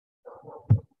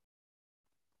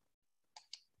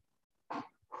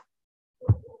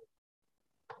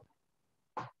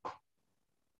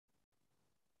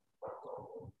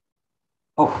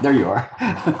Oh, there you are.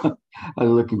 I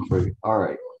was looking for you. All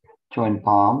right. Join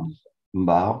palms and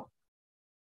bow.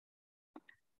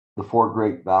 The four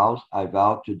great vows. I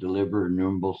vow to deliver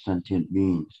innumerable sentient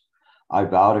beings. I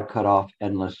vow to cut off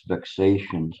endless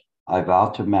vexations. I vow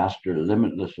to master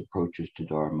limitless approaches to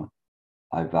Dharma.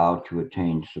 I vow to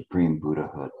attain supreme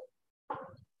Buddhahood.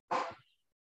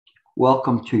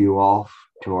 Welcome to you all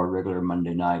to our regular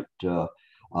Monday night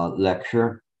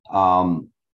lecture.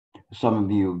 Some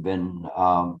of you have been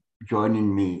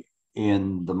joining me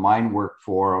in the Mind Work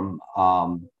Forum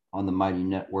on the Mighty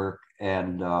Network,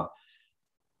 and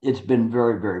it's been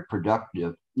very, very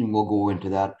productive. And we'll go into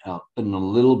that in a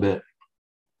little bit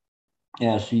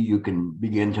so you can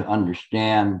begin to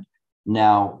understand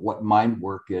now what mind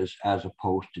work is, as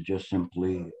opposed to just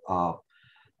simply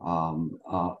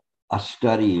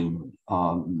studying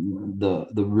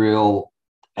the real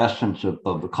essence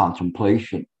of the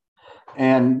contemplation.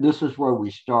 And this is where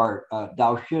we start.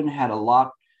 Daoxin had a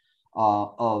lot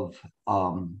of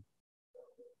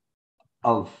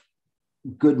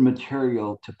good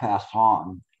material to pass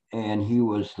on, and he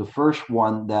was the first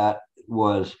one that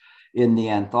was in the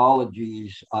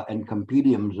anthologies and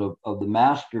compendiums of the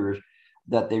masters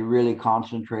that they really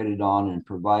concentrated on and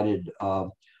provided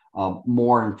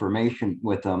more information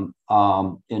with them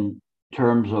in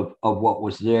terms of what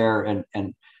was there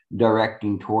and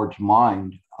directing towards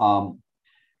mind.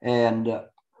 And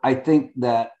I think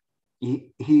that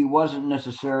he wasn't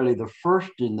necessarily the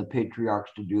first in the patriarchs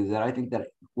to do that. I think that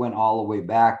it went all the way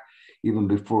back even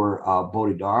before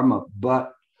Bodhidharma,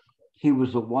 but he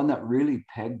was the one that really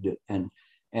pegged it and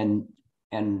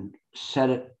set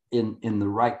it in the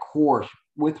right course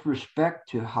with respect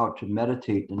to how to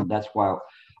meditate. And that's why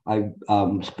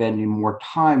I'm spending more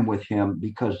time with him,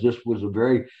 because this was a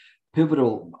very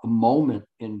pivotal moment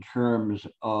in terms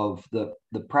of the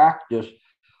practice,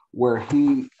 where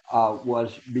he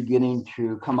was beginning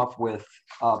to come up with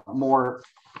more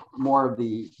of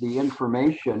the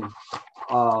information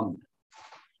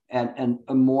and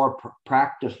more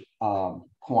practice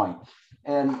points.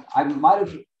 And I might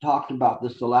have talked about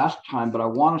this the last time, but I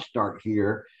want to start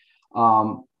here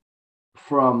from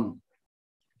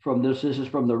this. This is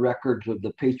from the records of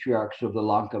the patriarchs of the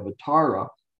Lankavatara.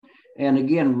 And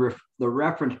again, the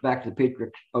reference back to the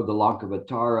patriarchs of the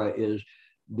Lankavatara is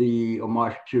the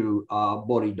homage to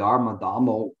Bodhidharma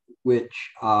Dhammo,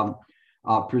 which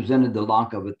presented the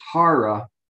Lankavatara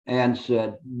and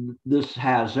said, this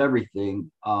has everything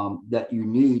that you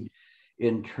need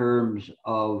in terms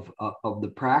of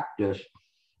the practice.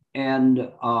 And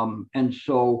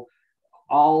so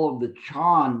all of the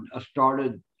Chan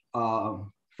started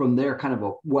from there, kind of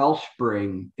a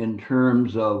wellspring in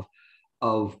terms of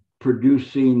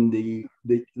producing the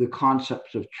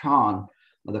concepts of Chan,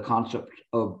 the concept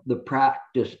of the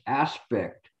practice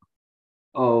aspect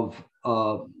of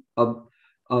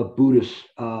Buddhist.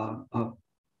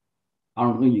 I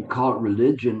don't know you call it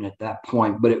religion at that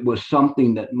point, but it was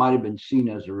something that might have been seen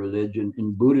as a religion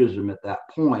in Buddhism at that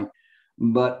point.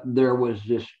 But there was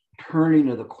this turning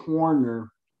of the corner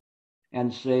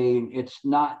and saying it's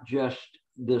not just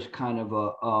this kind of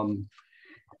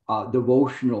a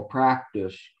devotional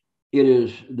practice. It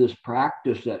is this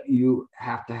practice that you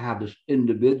have to have this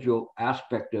individual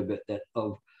aspect of it, that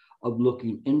of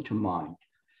looking into mind.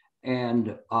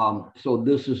 And so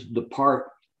this is the part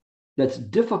that's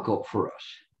difficult for us.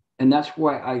 And that's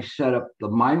why I set up the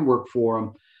Mind Work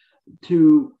Forum,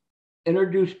 to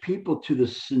introduce people to the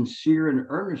sincere and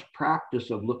earnest practice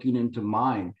of looking into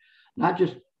mind, not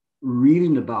just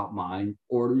reading about mind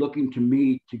or looking to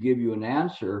me to give you an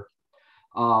answer.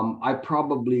 I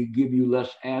probably give you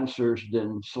less answers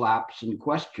than slaps and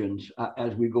questions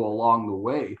as we go along the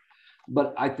way.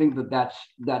 But I think that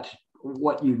that's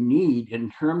what you need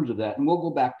in terms of that. And we'll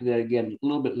go back to that again a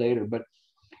little bit later. But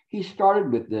he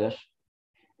started with this,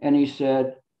 and he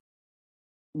said,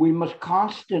 we must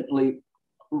constantly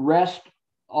rest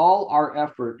all our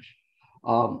efforts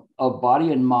of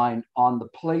body and mind on the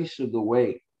place of the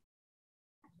way.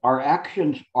 Our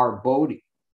actions are Bodhi.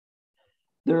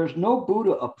 There is no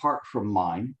Buddha apart from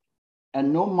mind,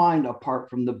 and no mind apart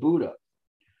from the Buddha.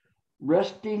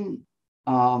 Reciting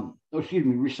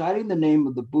the name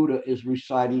of the Buddha is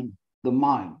reciting the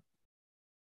mind.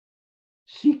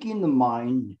 Seeking the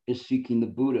mind is seeking the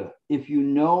Buddha. If you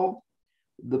know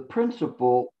the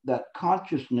principle that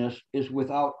consciousness is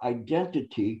without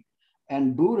identity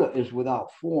and Buddha is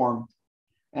without form,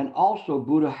 and also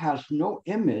Buddha has no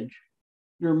image,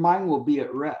 your mind will be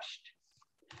at rest.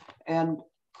 And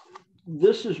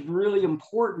this is really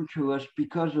important to us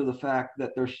because of the fact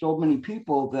that there's so many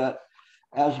people that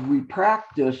as we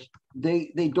practice,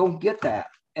 they don't get that.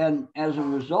 And as a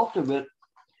result of it,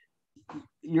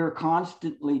 you're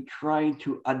constantly trying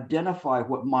to identify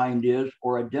what mind is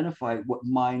or identify what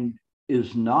mind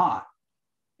is not.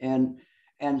 And,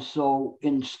 and so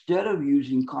instead of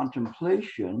using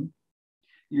contemplation,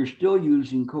 you're still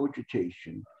using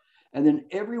cogitation. And then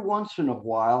every once in a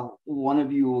while, one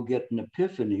of you will get an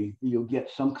epiphany, you'll get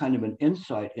some kind of an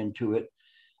insight into it,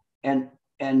 and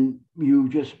you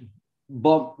just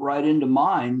bump right into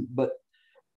mind, but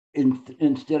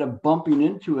instead of bumping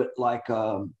into it like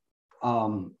a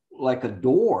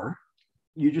door,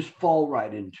 you just fall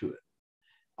right into it,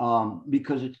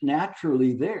 because it's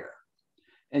naturally there.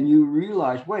 And you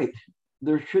realize, wait,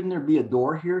 shouldn't there be a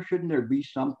door here? Shouldn't there be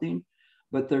something?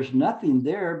 But there's nothing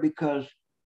there, because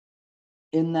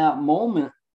in that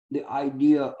moment, the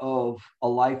idea of a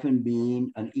life and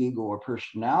being, an ego or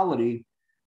personality,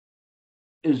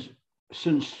 is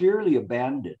sincerely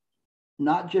abandoned.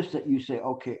 Not just that you say,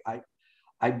 okay,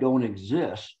 I don't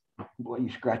exist. Well, you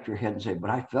scratch your head and say, but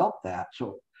I felt that,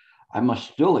 so I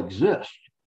must still exist.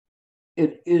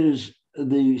 It is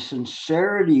the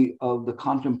sincerity of the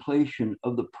contemplation,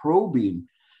 of the probing,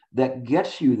 that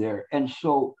gets you there. And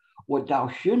so what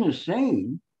Daoxin is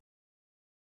saying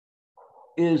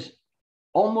is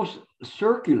almost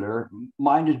circular.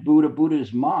 Mind is Buddha, Buddha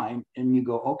is mind. And you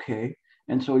go, okay.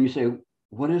 And so you say,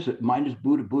 what is it? Mind is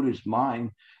Buddha, Buddha is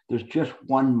mind. There's just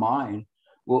one mind.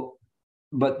 Well,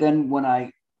 but then when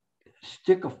I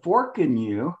stick a fork in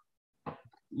you,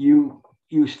 you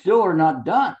still are not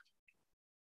done.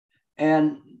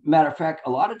 And matter of fact, a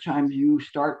lot of times you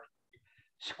start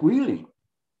squealing.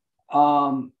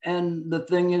 And the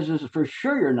thing is for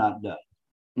sure you're not done.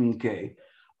 Okay.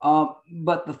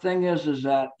 But the thing is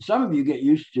that some of you get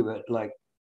used to it. Like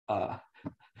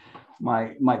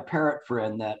my parrot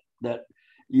friend that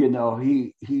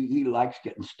he likes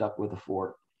getting stuck with a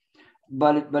fork.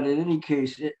 But in any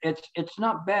case, it's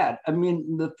not bad. I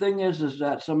mean, the thing is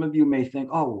that some of you may think,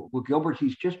 oh, well, Gilbert,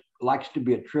 he's just likes to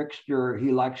be a trickster.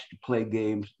 He likes to play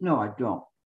games. No, I don't.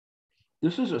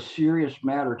 This is a serious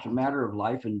matter. It's a matter of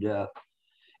life and death.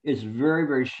 It's very,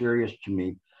 very serious to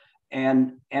me.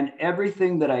 And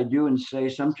everything that I do and say,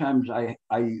 sometimes I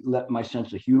let my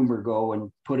sense of humor go and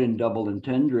put in double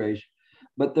entendres,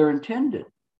 but they're intended.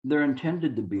 They're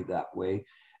intended to be that way.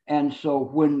 And so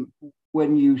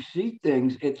when you see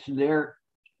things, it's there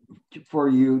for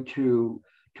you to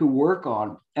work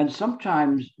on. And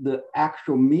sometimes the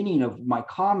actual meaning of my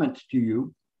comments to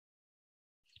you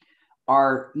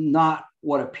are not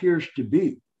what appears to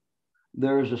be.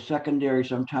 There's a secondary,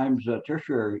 sometimes a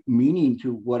tertiary meaning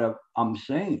to what I'm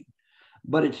saying,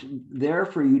 but it's there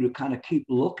for you to kind of keep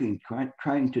looking,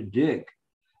 trying to dig,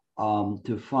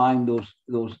 to find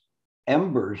those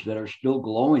embers that are still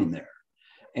glowing there,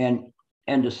 and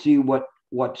to see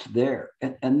what's there.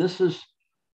 And this is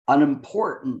an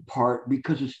important part,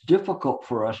 because it's difficult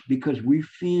for us, because we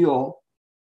feel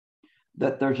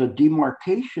that there's a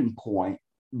demarcation point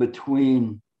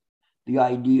between the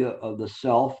idea of the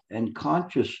self and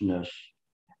consciousness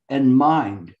and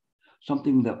mind,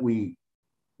 something that we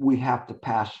have to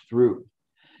pass through.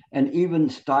 And even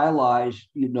stylized,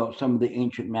 some of the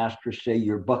ancient masters say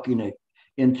you're bucking it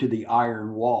into the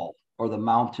iron wall, or the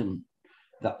mountain,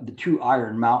 the two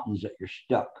iron mountains that you're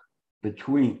stuck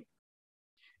between.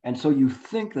 And so you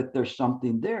think that there's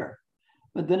something there.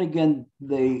 But then again,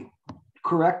 they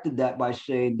corrected that by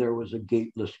saying there was a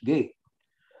gateless gate.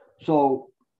 So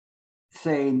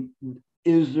saying,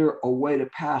 is there a way to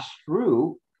pass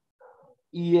through?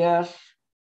 Yes,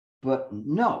 but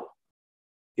no.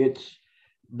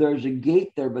 There's a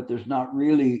gate there, but there's not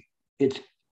really, it's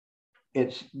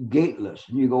gateless.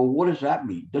 And you go, what does that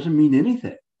mean? It doesn't mean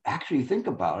anything. Actually, think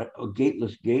about it. A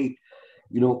gateless gate,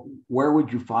 where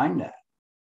would you find that?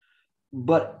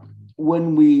 But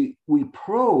when we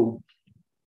probe,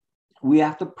 we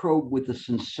have to probe with the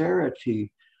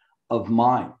sincerity of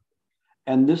mind.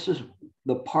 And this is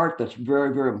the part that's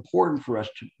very, very important for us,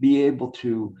 to be able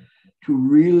to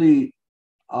really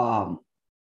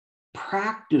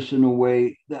practice in a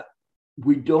way that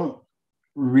we don't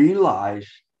realize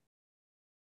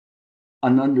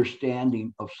an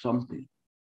understanding of something.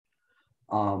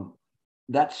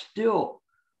 That's still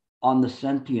on the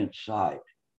sentient side.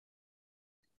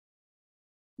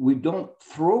 We don't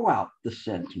throw out the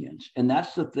sentience. And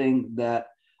that's the thing that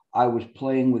I was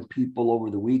playing with people over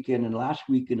the weekend and last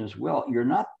weekend as well. You're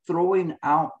not throwing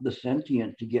out the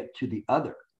sentient to get to the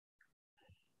other.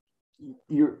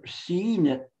 You're seeing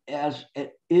it as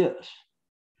it is.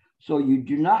 So you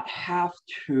do not have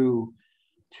to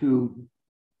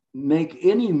make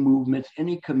any movements,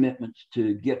 any commitments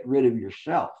to get rid of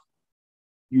yourself.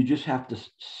 You just have to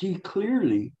see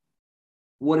clearly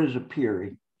what is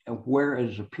appearing and where it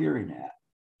is appearing at.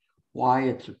 why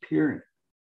it's appearing.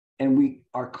 And we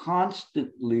are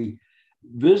constantly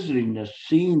visiting this,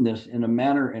 seeing this in a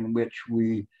manner in which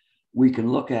we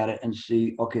can look at it and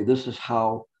see, okay, this is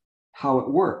how it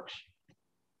works.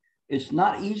 It's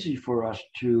not easy for us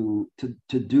to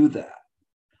do that.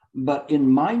 But in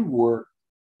mind work,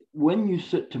 when you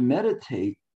sit to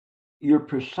meditate, you're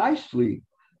precisely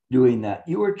doing that.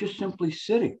 You are just simply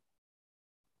sitting.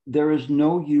 There is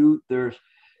no you.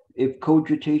 If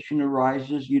cogitation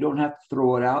arises, you don't have to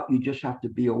throw it out. You just have to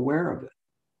be aware of it.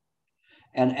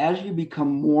 And as you become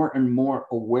more and more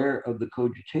aware of the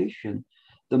cogitation,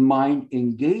 the mind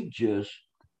engages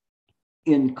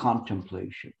in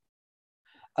contemplation.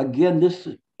 Again,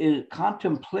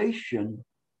 contemplation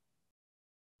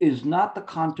is not the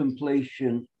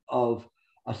contemplation of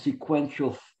a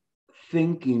sequential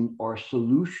thinking or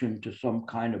solution to some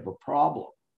kind of a problem.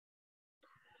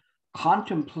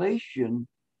 Contemplation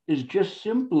is just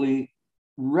simply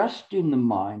resting the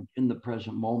mind in the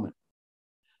present moment,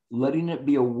 letting it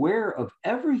be aware of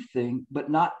everything, but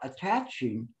not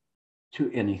attaching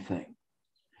to anything.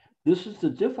 This is the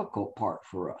difficult part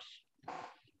for us,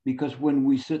 because when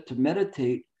we sit to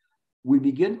meditate, we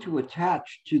begin to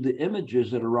attach to the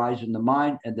images that arise in the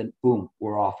mind, and then boom,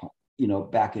 we're off,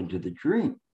 back into the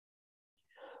dream.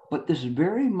 But this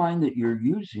very mind that you're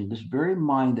using, this very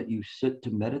mind that you sit to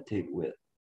meditate with,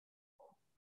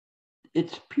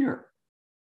 it's pure.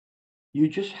 You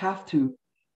just have to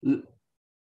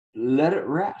let it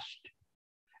rest.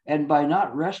 And by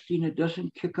not resting, it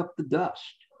doesn't kick up the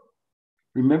dust.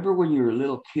 Remember when you were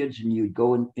little kids and you'd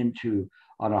go into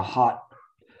on a hot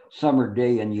summer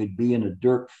day and you'd be in a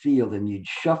dirt field and you'd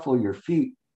shuffle your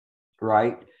feet,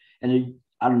 right? And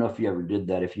I don't know if you ever did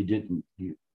that. If you didn't,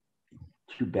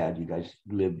 too bad you guys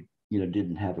lived,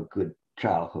 didn't have a good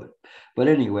childhood. But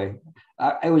anyway,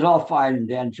 it was all fine and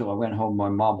dandy until I went home. My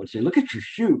mom would say, "Look at your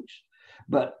shoes."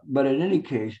 But in any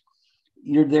case,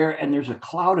 you're there and there's a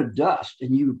cloud of dust,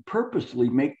 and you purposely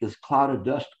make this cloud of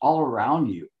dust all around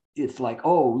you. It's like,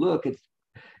 oh, look,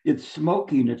 it's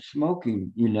smoking,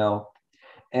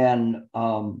 And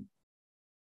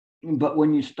but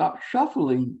when you stop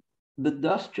shuffling, the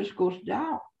dust just goes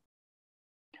down.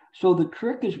 So the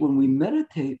trick is, when we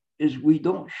meditate, is we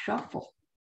don't shuffle.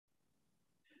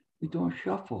 We don't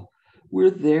shuffle. We're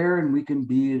there and we can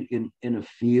be in a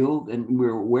field and we're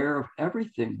aware of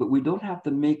everything, but we don't have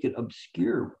to make it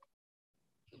obscure.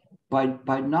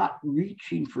 By not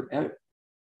reaching for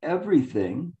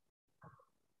everything,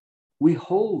 we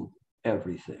hold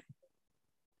everything,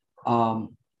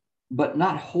 but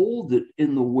not hold it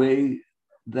in the way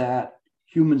that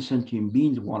human sentient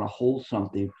beings want to hold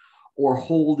something, or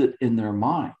hold it in their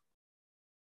mind.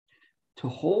 To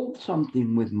hold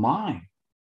something with mind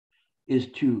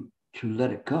is to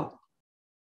let it go.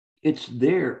 It's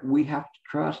there. We have to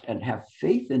trust and have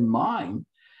faith in mind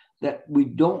that we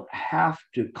don't have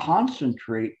to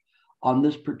concentrate on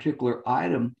this particular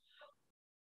item.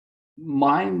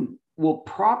 Mind will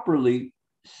properly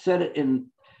set it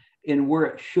in where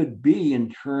it should be in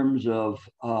terms of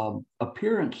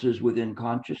appearances within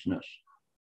consciousness.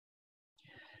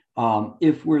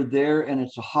 If we're there and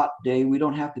it's a hot day, we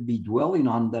don't have to be dwelling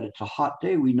on that it's a hot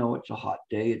day. We know it's a hot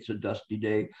day, it's a dusty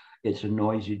day, it's a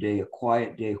noisy day, a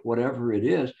quiet day, whatever it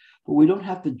is, but we don't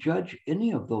have to judge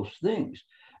any of those things.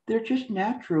 They're just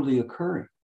naturally occurring.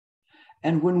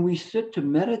 And when we sit to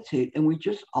meditate and we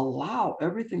just allow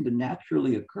everything to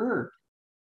naturally occur,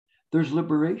 there's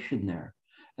liberation there.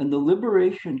 And the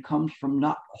liberation comes from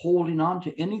not holding on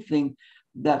to anything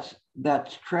that's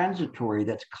transitory,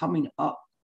 that's coming up.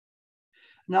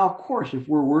 Now, of course, if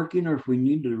we're working or if we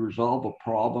need to resolve a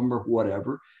problem or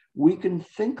whatever, we can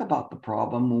think about the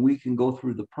problem and we can go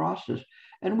through the process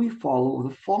and we follow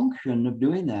the function of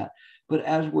doing that. But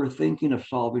as we're thinking of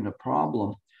solving a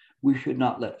problem, we should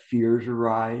not let fears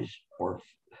arise or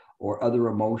other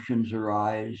emotions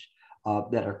arise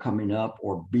that are coming up,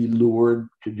 or be lured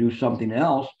to do something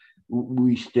else.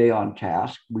 We stay on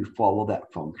task, we follow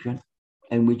that function,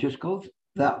 and we just go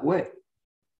that way.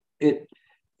 It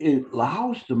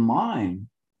allows the mind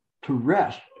to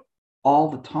rest all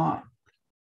the time.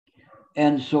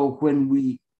 And so when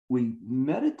we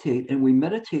meditate, and we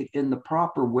meditate in the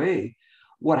proper way,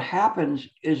 what happens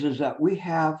is that we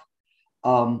have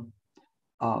a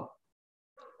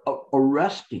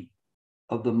resting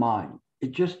of the mind.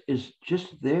 It just is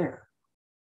just there.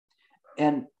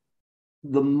 And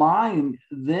the mind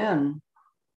then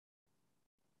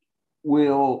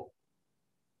will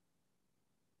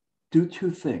do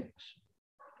two things.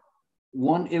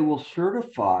 One, it will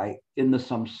certify in the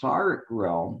samsaric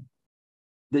realm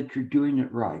that you're doing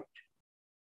it right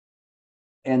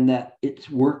and that it's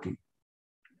working.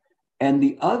 And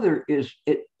the other is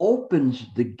it opens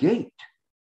the gate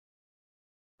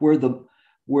where the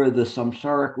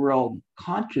samsaric realm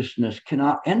consciousness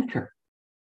cannot enter.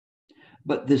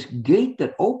 But this gate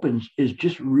that opens is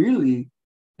just really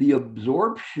the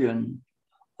absorption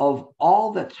of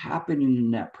all that's happening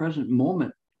in that present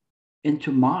moment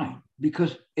into mind,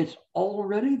 because it's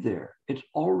already there. It's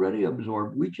already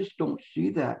absorbed. We just don't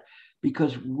see that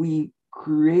because we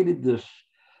created this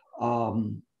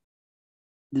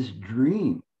this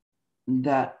dream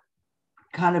that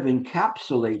kind of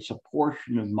encapsulates a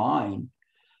portion of mind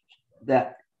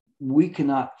that we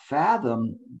cannot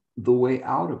fathom the way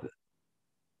out of it.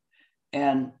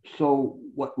 And so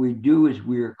what we do is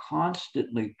we are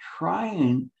constantly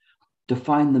trying to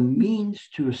find the means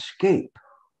to escape.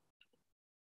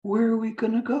 Where are we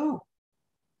going to go?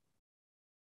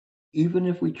 Even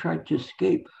if we tried to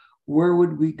escape, where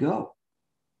would we go?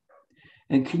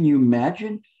 And can you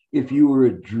imagine if you were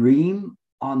a dream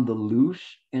on the loose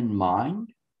in mind,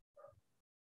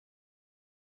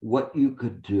 what you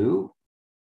could do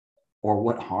or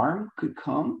what harm could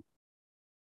come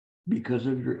because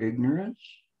of your ignorance?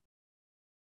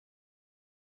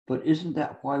 But isn't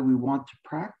that why we want to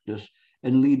practice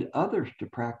and lead others to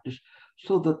practice,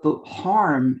 so that the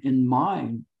harm in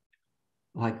mind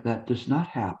like that does not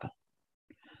happen?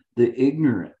 The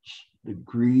ignorance, the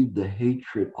greed, the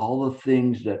hatred, all the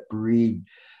things that breed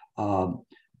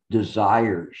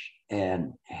desires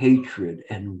and hatred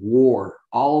and war,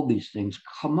 all these things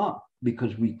come up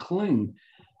because we cling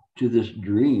to this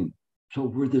dream. So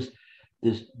we're this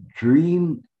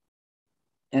dream,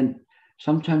 and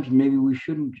sometimes maybe we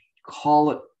shouldn't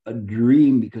call it a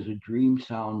dream, because a dream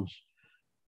sounds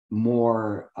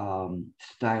more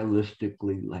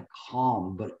stylistically like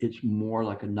calm, but it's more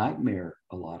like a nightmare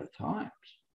a lot of times.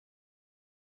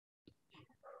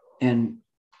 And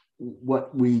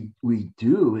what we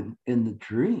do in the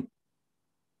dream,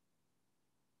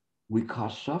 we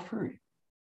cause suffering.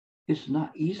 It's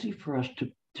not easy for us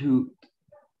to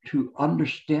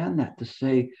understand that, to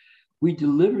say we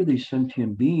deliver these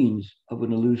sentient beings of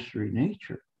an illusory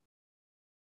nature.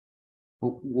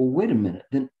 Well, wait a minute,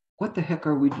 then what the heck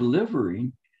are we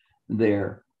delivering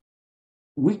there?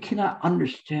 We cannot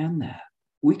understand that.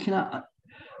 We cannot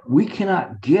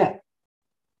get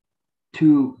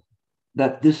to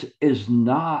that this is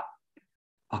not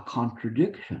a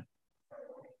contradiction.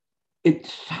 It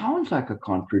sounds like a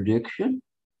contradiction,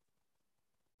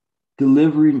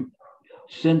 delivering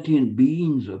sentient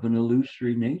beings of an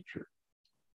illusory nature.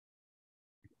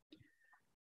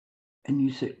 And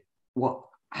you say,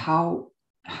 well, how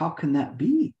can that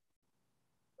be?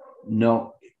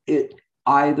 No, it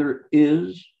either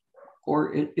is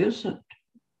or it isn't.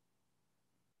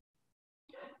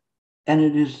 And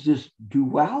it is this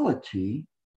duality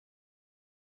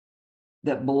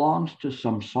that belongs to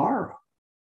samsara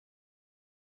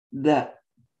that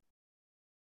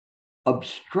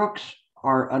obstructs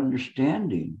our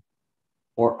understanding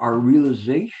or our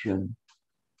realization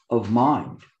of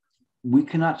mind. We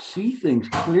cannot see things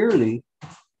clearly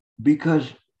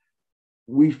because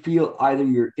we feel either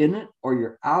you're in it or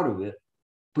you're out of it,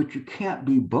 but you can't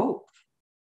be both.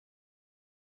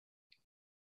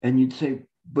 And you'd say,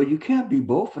 but you can't be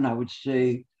both. And I would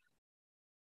say,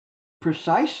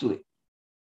 precisely.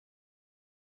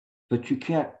 But you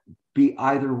can't be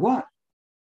either one.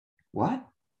 What?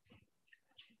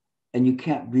 And you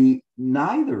can't be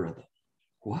neither of them.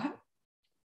 What?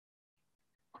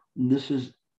 And this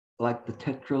is like the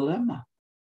tetralemma,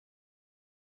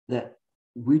 that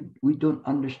we don't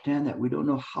understand that. We don't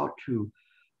know how to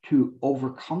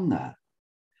overcome that.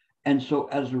 And so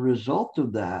as a result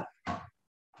of that,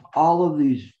 all of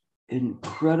these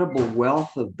incredible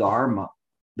wealth of Dharma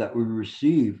that we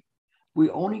receive, we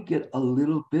only get a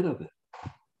little bit of it.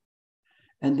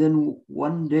 And then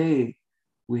one day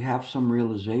we have some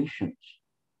realizations,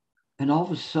 and all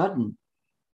of a sudden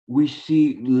we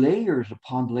see layers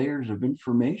upon layers of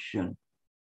information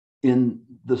in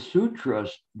the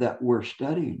sutras that we're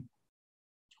studying.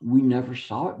 We never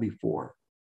saw it before.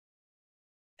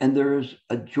 And there is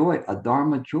a joy, a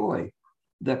Dharma joy,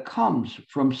 that comes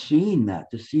from seeing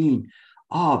that, to seeing,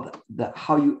 that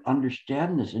how you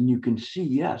understand this. And you can see,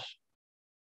 yes,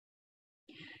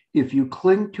 if you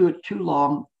cling to it too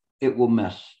long, it will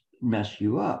mess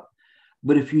you up.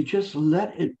 But if you just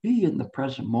let it be in the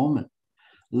present moment,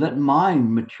 let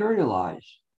mind materialize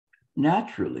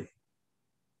naturally,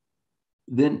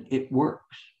 then it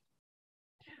works.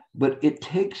 But it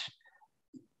takes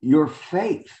your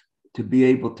faith to be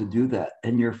able to do that,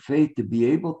 and your faith to be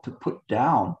able to put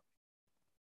down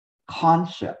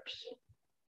concepts.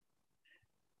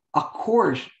 Of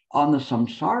course, on the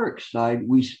samsaric side,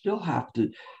 we still have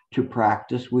to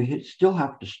practice. We still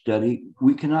have to study.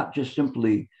 We cannot just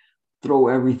simply throw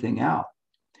everything out.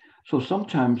 So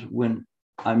sometimes when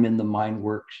I'm in the mind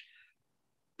works,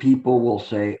 people will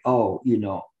say, oh,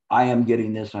 I am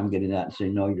getting this, I'm getting that, and say,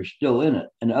 no, you're still in it.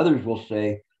 And others will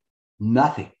say,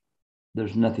 nothing.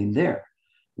 There's nothing there.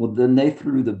 Well, then they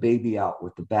threw the baby out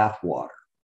with the bathwater.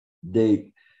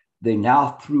 They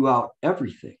now threw out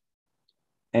everything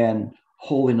and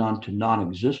holding on to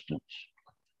non-existence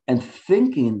and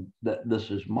thinking that this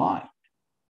is mind.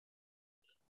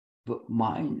 But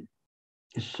mind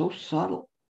is so subtle.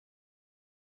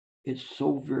 It's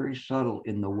so very subtle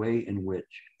in the way in which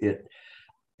it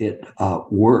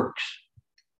works.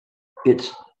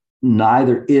 It's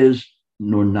neither is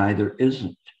nor neither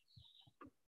isn't.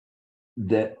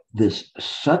 That this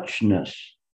suchness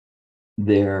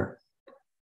there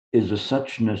is a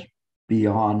suchness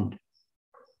beyond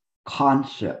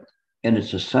concept, and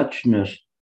it's a suchness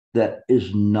that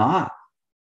is not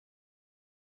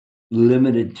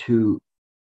limited to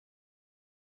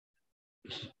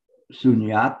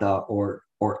sunyata or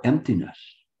emptiness.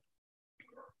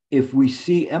 If we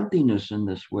see emptiness in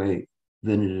this way,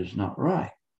 then it is not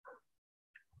right.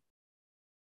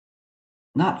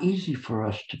 Not easy for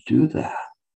us to do that.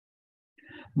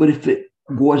 But if it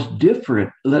was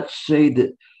different, let's say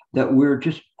that we're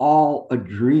just all a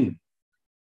dream,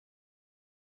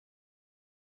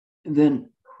 then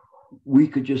we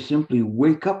could just simply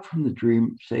wake up from the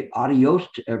dream, say adios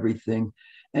to everything,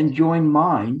 and join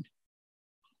mind,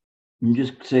 and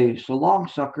just say, so long,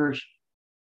 suckers.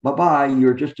 Bye-bye.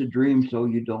 You're just a dream, so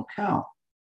you don't count.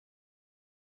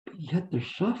 But yet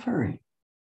there's suffering,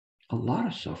 a lot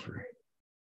of suffering.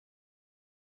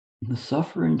 And the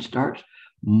suffering starts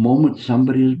the moment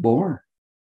somebody is born,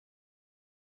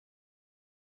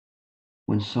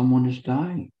 when someone is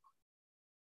dying.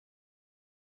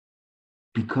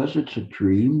 Because it's a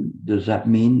dream, does that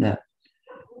mean that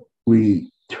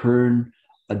we turn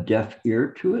a deaf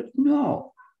ear to it?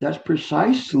 No, that's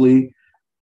precisely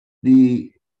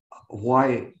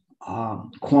why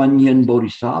Kuan Yin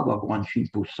Bodhisattva, Guan Shin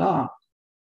Pusa,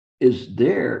 is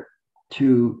there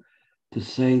to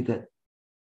say that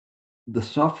the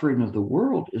suffering of the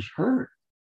world is heard.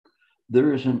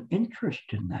 There is an interest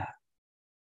in that.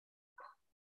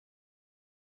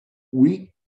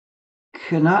 We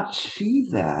cannot see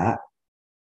that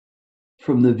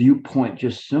from the viewpoint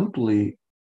just simply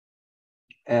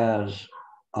as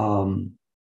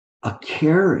a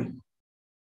caring.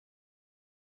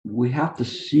 We have to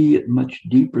see it much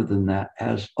deeper than that,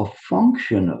 as a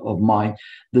function of mind,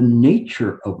 the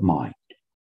nature of mind.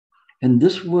 And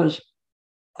this was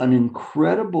an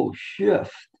incredible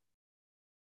shift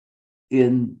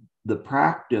in the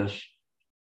practice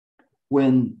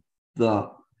when the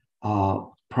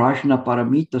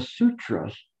Prajnaparamita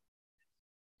Sutras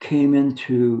came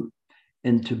into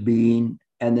being,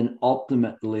 and then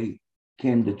ultimately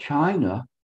came to China,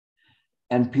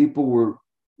 and people were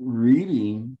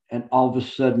reading and all of a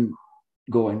sudden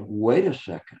going, wait a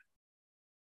second,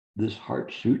 this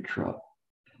Heart Sutra,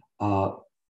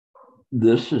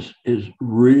 this is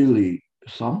really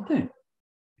something.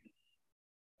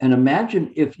 And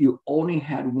imagine if you only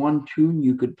had one tune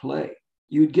you could play.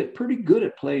 You'd get pretty good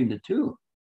at playing the tune.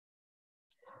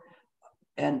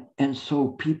 And so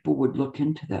people would look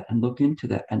into that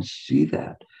and see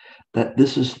that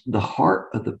this is the heart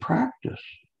of the practice.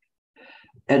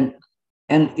 And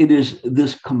it is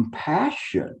this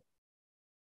compassion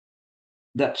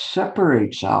that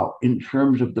separates out in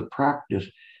terms of the practice.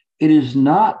 It is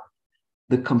not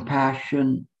the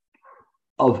compassion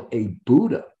of a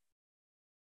Buddha.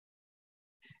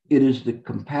 It is the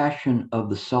compassion of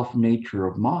the self-nature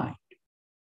of mind.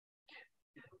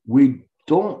 We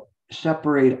don't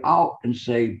separate out and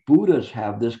say Buddhas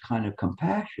have this kind of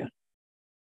compassion.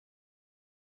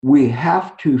 We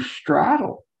have to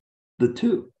straddle the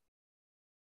two,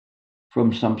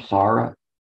 from samsara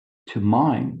to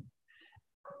mind,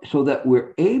 so that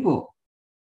we're able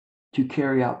to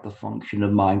carry out the function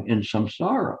of mind in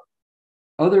samsara.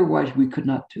 Otherwise, we could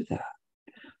not do that.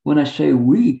 When I say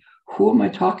we, who am I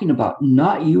talking about?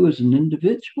 Not you as an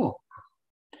individual,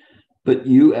 but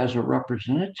you as a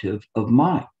representative of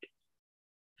mind.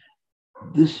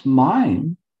 This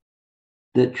mind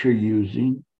that you're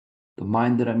using, the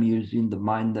mind that I'm using, the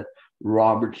mind that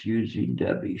Robert's using,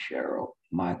 Debbie, Cheryl,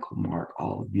 Michael, Mark,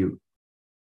 all of you,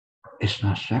 it's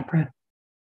not separate.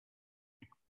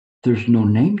 There's no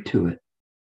name to it.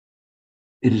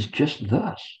 It is just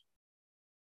thus.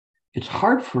 It's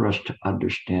hard for us to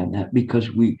understand that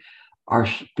because we are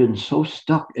been so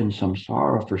stuck in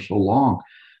samsara for so long.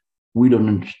 We don't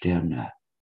understand that.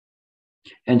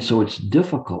 And so it's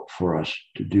difficult for us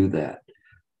to do that.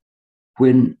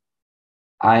 When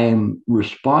I'm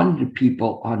responding to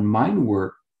people on mind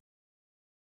work,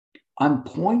 I'm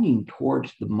pointing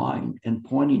towards the mind and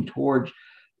pointing towards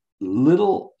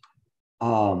little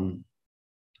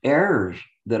errors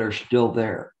that are still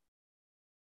there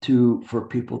for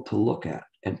people to look at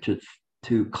and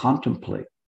to contemplate.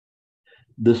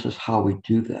 This is how we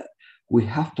do that. We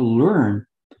have to learn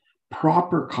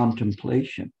proper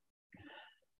contemplation.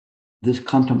 This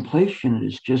contemplation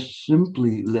is just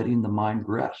simply letting the mind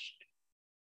rest.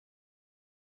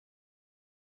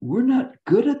 We're not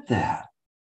good at that.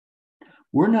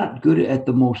 We're not good at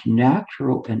the most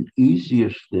natural and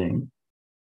easiest thing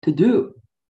to do.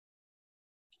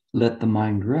 Let the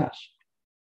mind rest.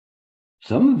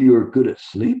 Some of you are good at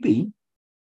sleeping,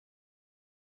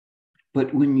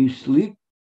 but when you sleep,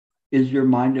 is your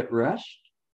mind at rest?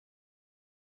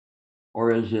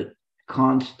 Or is it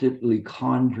constantly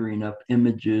conjuring up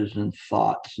images and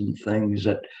thoughts and things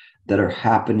that are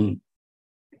happening,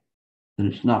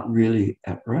 and it's not really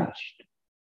at rest?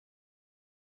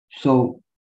 So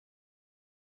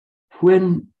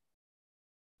when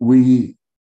we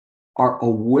are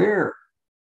aware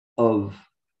of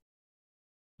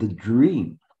the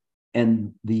dream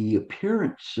and the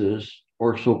appearances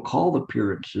or so-called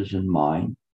appearances in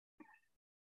mind,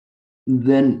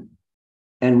 then,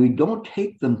 and we don't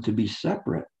take them to be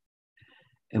separate,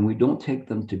 and we don't take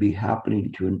them to be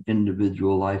happening to an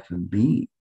individual life and being,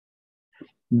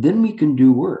 then we can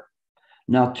do work.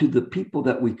 Now, to the people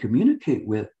that we communicate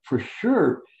with, for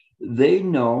sure, they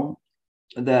know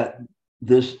that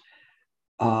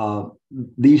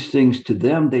these things to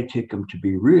them, they take them to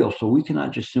be real. So we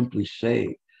cannot just simply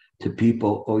say to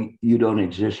people, oh, you don't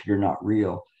exist, you're not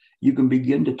real. You can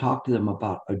begin to talk to them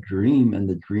about a dream and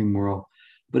the dream world,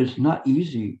 but it's not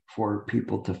easy for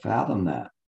people to fathom that.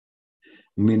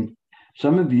 I mean,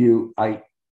 some of you, I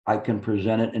can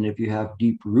present it, and if you have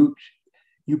deep roots,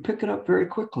 you pick it up very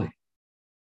quickly.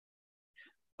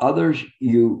 Others,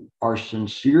 you are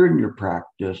sincere in your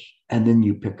practice, and then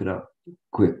you pick it up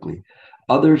quickly.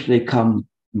 Others, they come,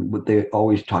 what they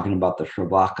always talking about, the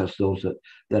Shravakas, those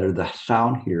that are the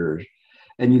sound hearers,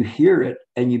 and you hear it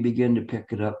and you begin to pick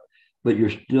it up, but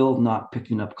you're still not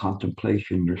picking up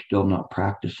contemplation. You're still not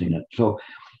practicing it. So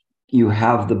you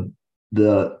have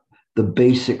the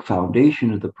basic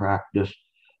foundation of the practice,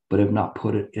 but have not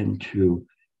put it into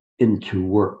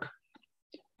work.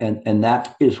 And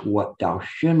that is what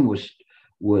Daoxin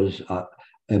was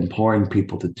imploring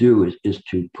people to do, is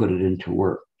to put it into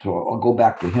work. So I'll go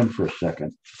back to him for a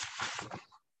second.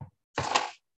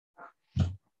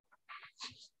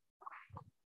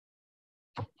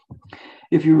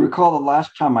 If you recall, the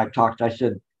last time I talked, I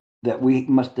said that we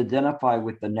must identify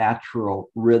with the natural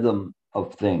rhythm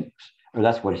of things, or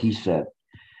that's what he said.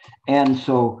 And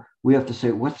so we have to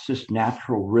say, what's this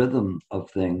natural rhythm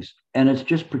of things? And it's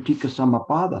just pratika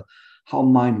samappada, how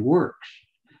mind works.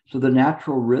 So the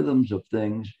natural rhythms of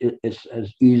things, it's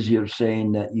as easy as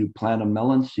saying that you plant a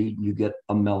melon seed and you get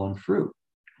a melon fruit.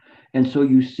 And so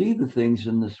you see the things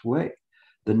in this way,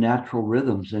 the natural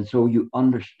rhythms. And so you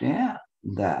understand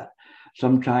that.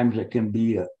 Sometimes it can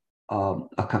be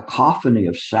a cacophony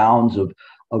of sounds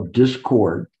of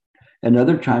discord. And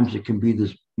other times it can be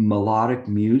this melodic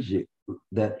music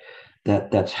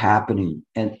that's happening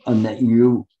and that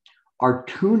you are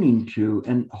tuning to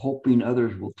and hoping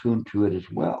others will tune to it as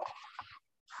well.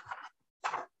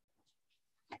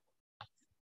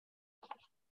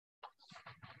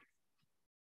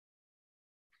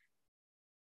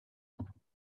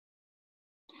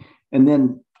 And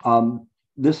then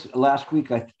this last week,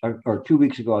 or 2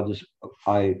 weeks ago,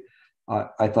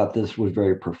 I thought this was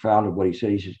very profound of what he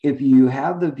said. He says, if you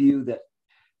have the view that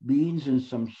beings in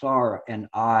samsara and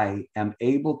I am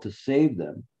able to save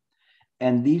them,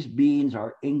 and these beings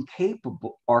are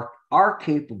incapable, are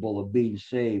capable of being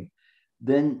saved,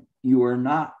 then you are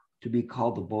not to be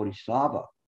called a bodhisattva.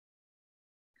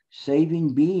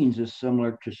 Saving beings is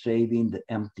similar to saving the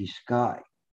empty sky.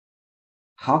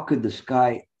 How could the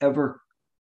sky ever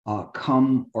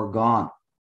come or gone?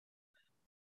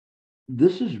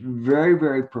 This is very,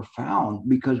 very profound,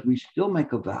 because we still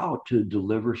make a vow to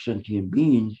deliver sentient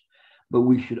beings, but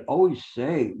we should always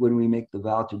say, when we make the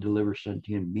vow to deliver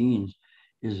sentient beings,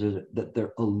 is that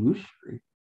they're illusory.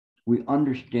 We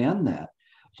understand that.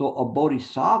 So a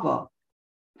bodhisattva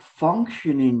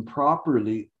functioning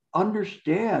properly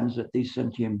understands that these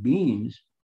sentient beings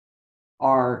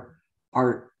are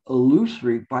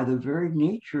illusory by the very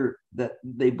nature that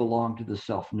they belong to the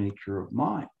self nature of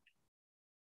mind.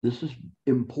 This is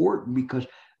important, because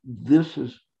this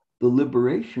is the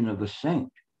liberation of a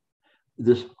saint.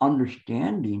 this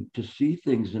understanding to see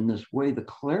things in this way, the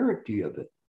clarity of it,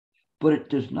 but it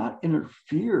does not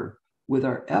interfere with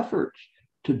our efforts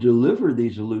to deliver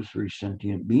these illusory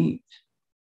sentient beings.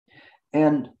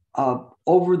 And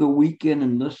over the weekend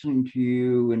and listening to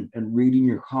you and reading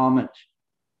your comments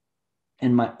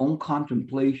and my own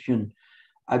contemplation,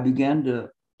 I began to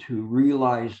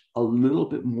realize a little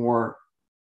bit more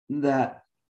that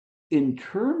in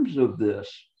terms of this,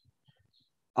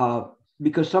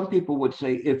 because some people would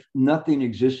say, if nothing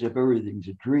exists, if everything's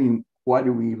a dream, why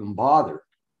do we even bother?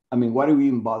 I mean, why do we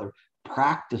even bother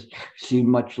practicing,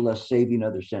 much less saving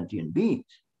other sentient beings?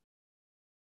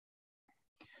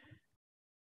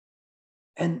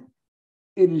 And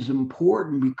it is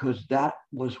important because that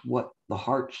was what the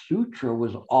Heart Sutra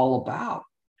was all about.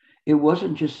 It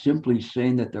wasn't just simply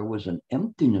saying that there was an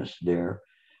emptiness there.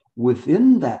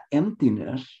 Within that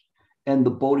emptiness, and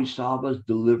the Bodhisattvas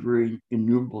delivering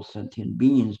innumerable sentient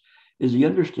beings, is the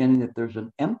understanding that there's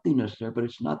an emptiness there, but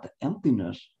it's not the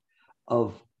emptiness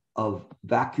of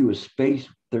vacuous space.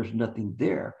 There's nothing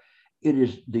there. It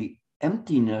is the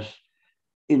emptiness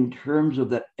in terms of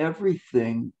that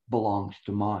everything belongs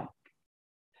to mind.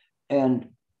 And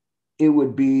it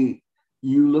would be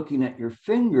you looking at your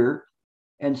finger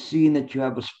and seeing that you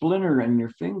have a splinter in your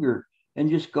finger and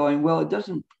just going, well, it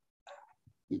doesn't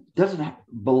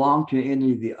belong to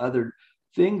any of the other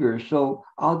fingers, so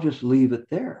I'll just leave it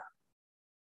there.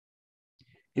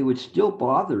 It would still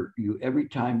bother you every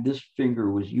time this finger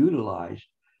was utilized.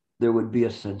 There would be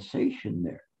a sensation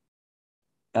there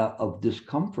of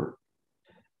discomfort.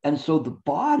 And so the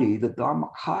body, the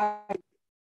Dharmakaya,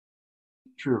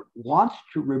 wants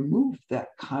to remove that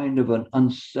kind of an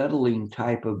unsettling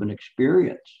type of an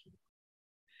experience.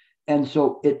 And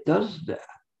so it does that.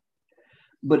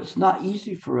 But it's not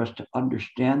easy for us to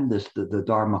understand this, the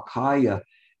Dharmakaya,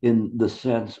 in the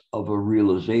sense of a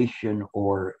realization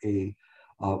or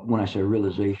when I say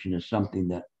realization, is something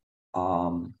that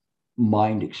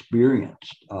mind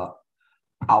experienced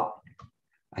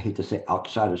I hate to say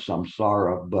outside of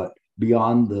samsara, but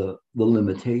beyond the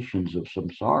limitations of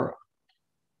samsara.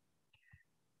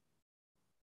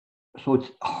 So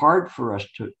it's hard for us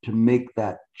to make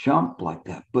that jump like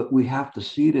that, but we have to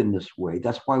see it in this way.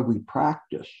 That's why we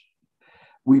practice.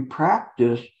 We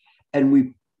practice and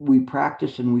we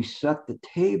practice and we set the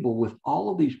table with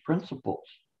all of these principles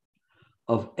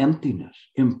of emptiness,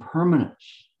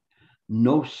 impermanence,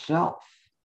 no self,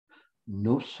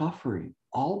 no suffering.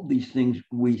 All of these things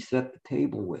we set the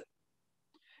table with.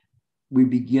 We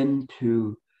begin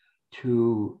to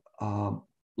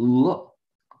look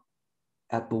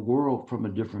at the world from a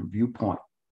different viewpoint.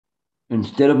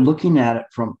 Instead of looking at it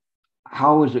from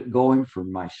how is it going for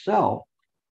myself,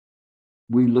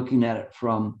 we're looking at it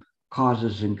from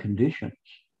causes and conditions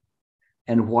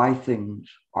and why things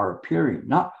are appearing.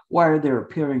 Not why are they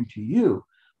appearing to you,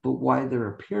 but why they're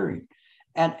appearing.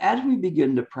 And as we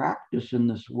begin to practice in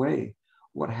this way,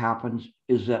 what happens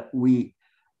is that we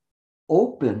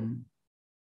open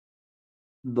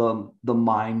the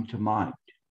mind to mind.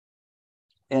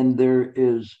 And there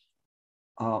is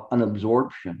an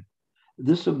absorption.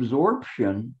 This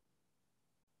absorption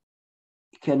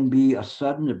can be a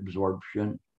sudden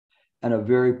absorption and a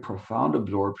very profound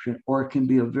absorption, or it can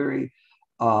be a very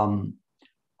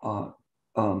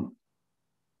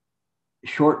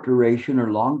short duration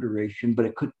or long duration, but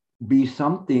it could be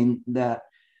something that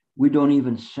we don't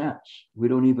even sense. We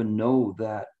don't even know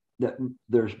that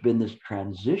there's been this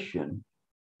transition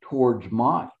towards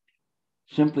mind,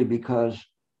 simply because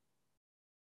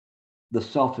the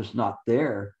self is not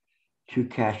there to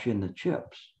cash in the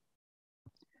chips.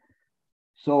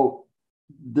 So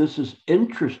this is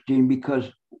interesting because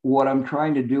what I'm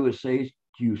trying to do is say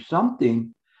to you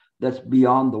something that's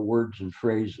beyond the words and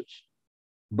phrases,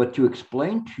 but to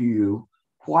explain to you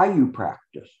why you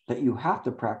practice, that you have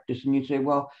to practice. And you say,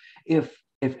 well, if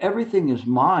everything is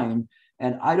mine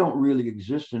and I don't really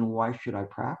exist, then why should I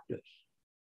practice?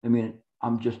 I mean,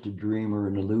 I'm just a dream or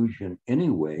an illusion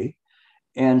anyway.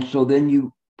 And so then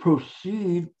you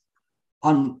proceed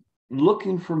on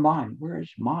looking for mine. Where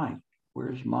is mine?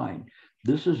 Where is mine?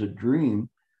 This is a dream.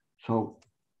 So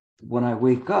when I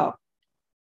wake up,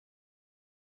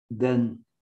 then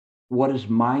what is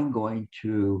mine going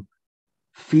to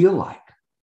feel like?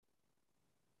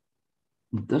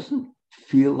 It doesn't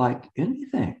feel like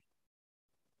anything.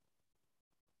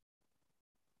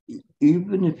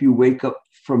 Even if you wake up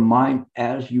from mind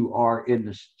as you are in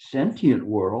the sentient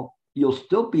world, you'll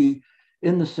still be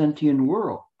in the sentient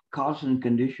world. Causes and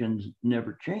conditions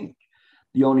never change.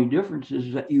 The only difference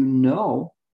is that you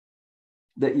know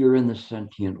that you're in the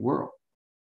sentient world.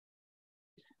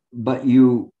 But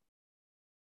you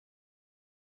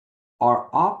are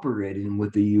operating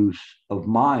with the use of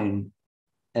mind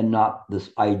and not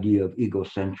this idea of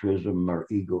egocentrism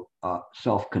or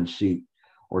self-conceit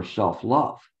or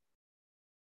self-love.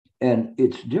 And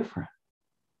it's different.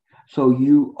 So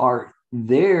you are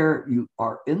there, you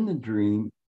are in the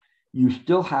dream, you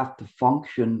still have to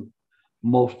function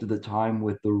most of the time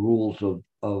with the rules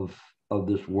of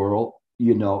this world.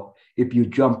 You know, if you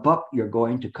jump up, you're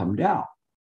going to come down.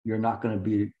 You're not going to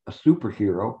be a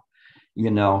superhero, you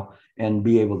know, and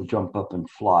be able to jump up and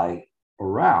fly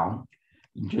around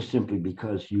just simply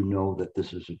because you know that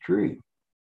this is a dream.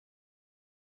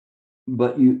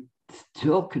 But you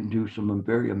still can do some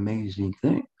very amazing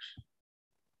things.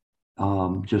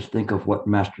 Just think of what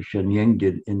Master Sheng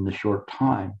did in the short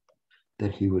time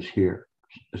that he was here.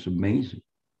 It's amazing.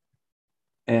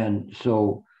 And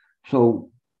so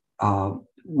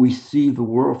we see the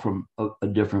world from a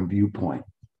different viewpoint.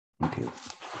 Okay,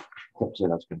 hope so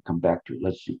that's going to come back to it.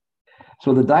 Let's see.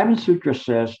 So the Diamond Sutra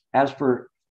says, as for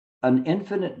an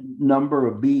infinite number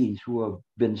of beings who have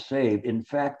been saved, in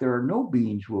fact, there are no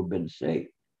beings who have been saved.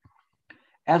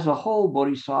 As a whole,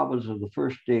 bodhisattvas of the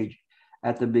first stage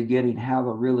at the beginning have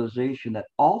a realization that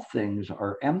all things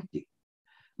are empty.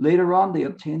 Later on, they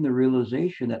obtain the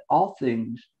realization that all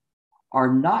things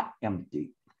are not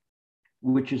empty,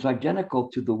 which is identical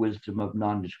to the wisdom of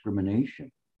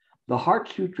non-discrimination. The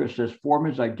Heart Sutra says form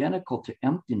is identical to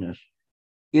emptiness.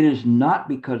 It is not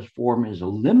because form is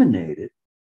eliminated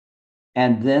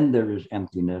and then there is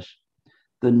emptiness.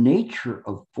 The nature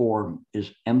of form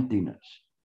is emptiness.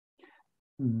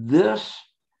 This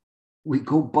we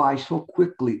go by so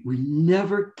quickly. We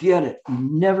never get it. We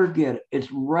never get it.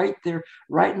 It's right there,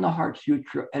 right in the Heart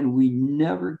Sutra, and we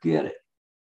never get it.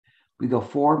 We go,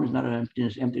 form is not an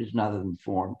emptiness. Emptiness is not other than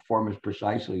form. Form is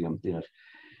precisely emptiness.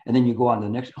 And then you go on to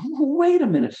the next. Oh, wait a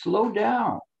minute. Slow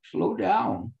down. Slow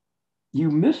down.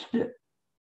 You missed it.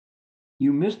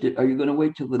 You missed it. Are you going to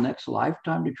wait till the next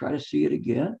lifetime to try to see it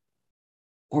again?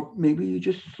 Or maybe you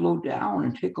just slow down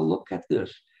and take a look at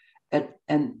this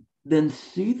and then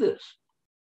see this.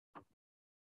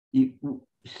 You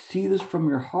see this from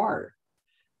your heart.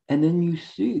 And then you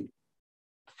see.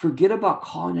 Forget about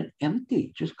calling it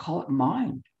empty. Just call it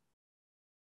mind.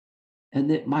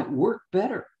 And it might work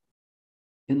better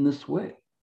in this way.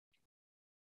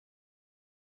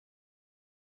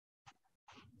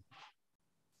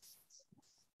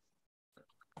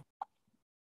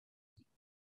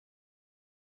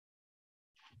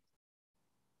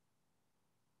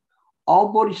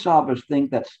 All bodhisattvas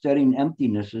think that studying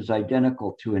emptiness is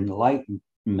identical to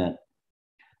enlightenment.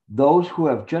 Those who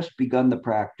have just begun the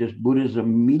practice, Buddhism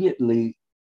immediately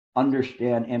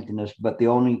understand emptiness, but the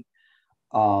only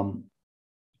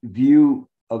view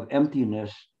of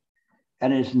emptiness,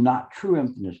 and it is not true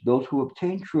emptiness. Those who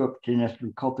obtain true emptiness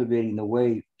through cultivating the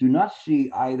way do not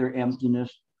see either emptiness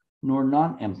nor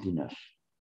non-emptiness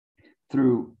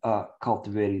through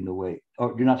cultivating the way,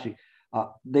 or do not see.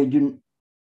 They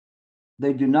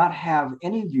do not have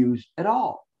any views at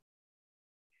all.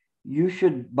 You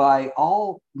should, by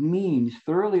all means,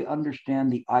 thoroughly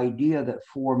understand the idea that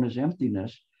form is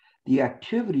emptiness. The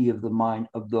activity of the mind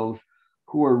of those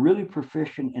who are really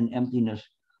proficient in emptiness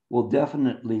will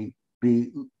definitely be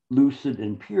lucid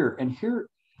and pure. And here,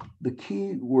 the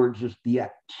key words is the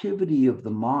activity of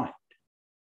the mind.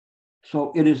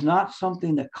 So it is not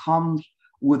something that comes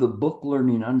with a book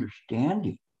learning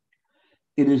understanding.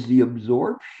 It is the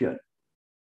absorption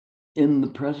in the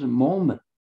present moment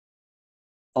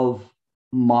of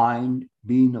mind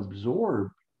being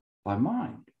absorbed by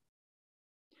mind.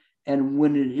 And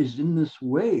when it is in this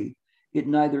way, it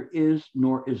neither is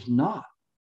nor is not.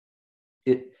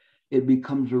 It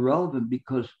becomes irrelevant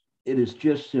because it is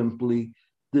just simply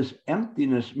this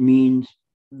emptiness means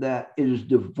that it is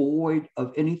devoid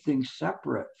of anything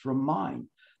separate from mind.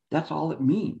 That's all it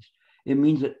means. It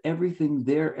means that everything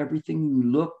there, everything you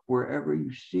look, wherever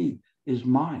you see, is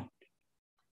mind.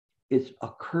 It's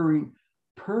occurring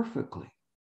perfectly.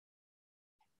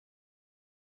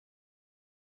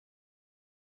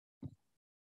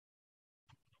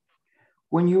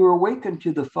 When you awaken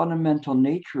to the fundamental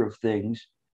nature of things,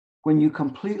 when you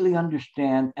completely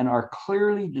understand and are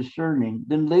clearly discerning,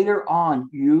 then later on,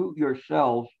 you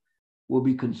yourselves will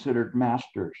be considered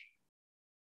masters.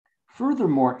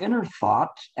 Furthermore, inner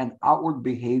thoughts and outward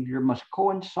behavior must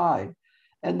coincide,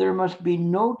 and there must be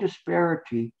no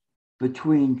disparity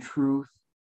between truth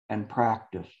and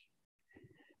practice.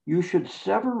 You should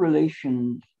sever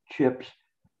relationships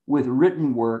with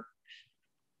written works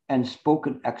and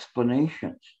spoken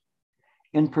explanations.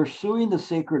 In pursuing the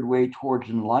sacred way towards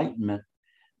enlightenment,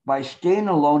 by staying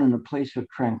alone in a place of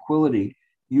tranquility,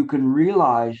 you can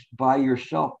realize by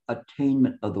yourself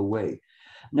attainment of the way.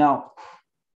 Now,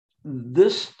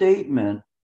 this statement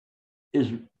is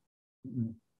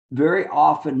very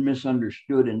often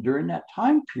misunderstood. And during that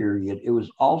time period, it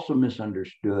was also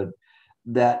misunderstood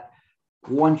that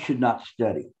one should not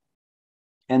study.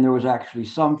 And there was actually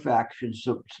some factions,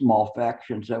 some small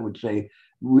factions that would say,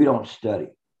 we don't study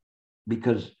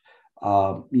because,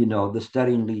 the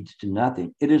studying leads to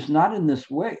nothing. It is not in this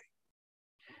way.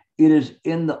 It is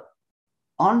in the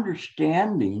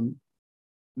understanding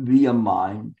via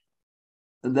mind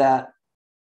that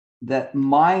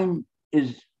mind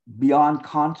is beyond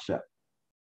concept.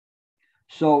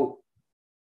 So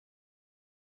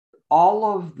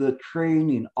all of the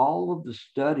training, all of the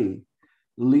study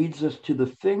leads us to the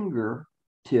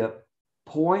fingertip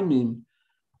pointing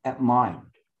at mind.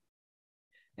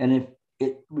 And if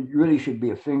it really should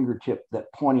be a fingertip that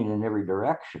pointing in every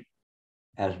direction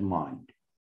as mind.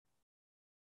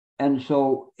 And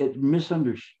so it's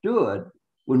misunderstood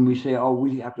when we say, oh,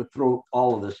 we have to throw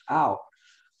all of this out.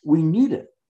 We need it.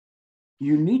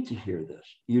 You need to hear this.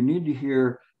 You need to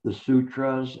hear the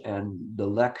sutras and the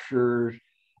lectures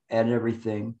and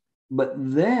everything. But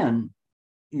then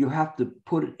you have to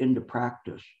put it into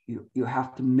practice. You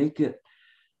have to make it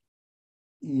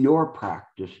your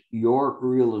practice, your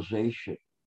realization.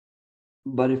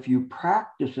 But if you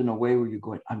practice in a way where you're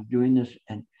going, I'm doing this,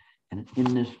 and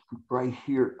in this right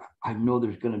here, I know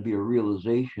there's going to be a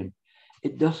realization,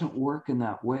 it doesn't work in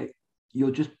that way.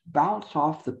 You'll just bounce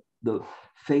off the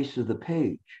face of the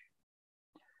page.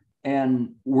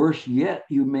 And worse yet,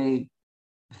 you may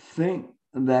think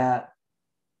that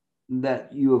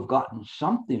you have gotten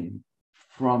something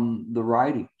from the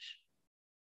writings.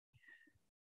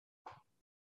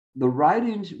 The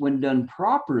writings, when done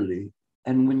properly,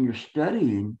 and when you're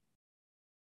studying,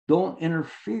 don't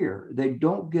interfere. They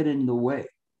don't get in the way.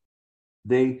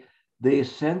 They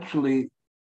essentially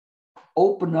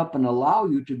open up and allow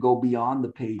you to go beyond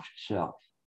the page itself.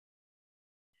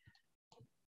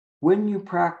 When you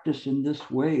practice in this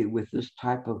way with this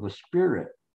type of a spirit,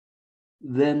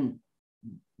 then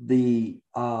the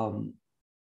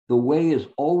way is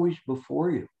always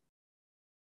before you.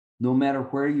 No matter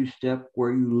where you step,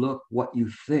 where you look, what you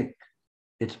think,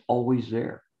 it's always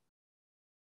there.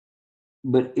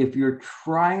 But if you're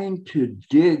trying to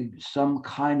dig some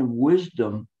kind of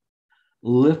wisdom,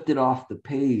 lift it off the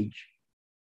page,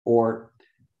 or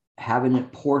having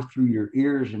it pour through your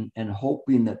ears and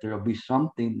hoping that there'll be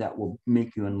something that will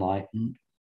make you enlightened,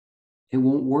 it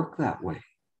won't work that way.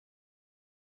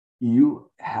 You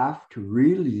have to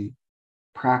really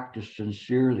practice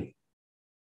sincerely.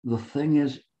 The thing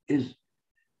is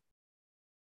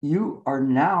you are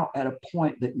now at a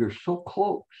point that you're so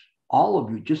close, all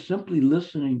of you, just simply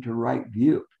listening to right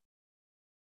view.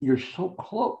 You're so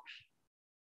close.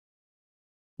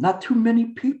 Not too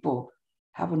many people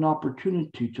have an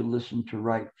opportunity to listen to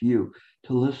right view,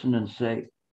 to listen and say,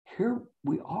 here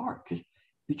we are.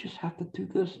 You just have to do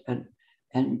this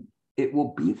and it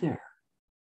will be there.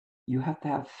 You have to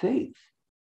have faith.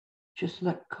 Just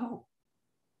let go.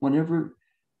 Whenever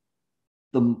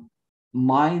the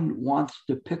mind wants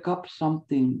to pick up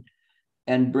something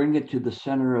and bring it to the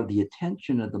center of the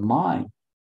attention of the mind,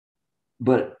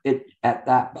 but it at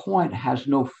that point has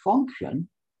no function,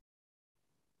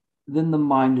 then the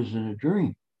mind is in a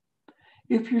dream.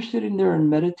 If you're sitting there and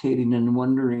meditating and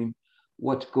wondering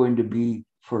what's going to be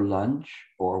for lunch,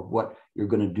 or what you're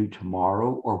going to do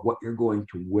tomorrow, or what you're going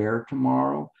to wear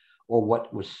tomorrow, or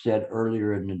what was said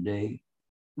earlier in the day,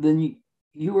 then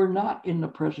you are not in the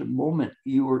present moment.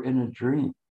 You are in a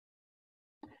dream.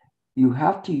 You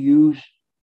have to use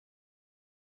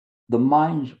the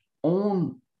mind's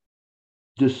own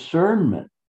discernment.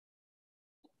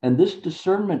 And this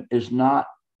discernment is not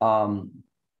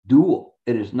dual.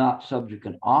 It is not subject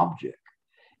and object.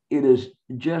 It is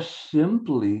just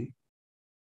simply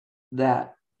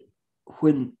that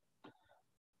when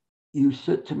you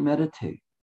sit to meditate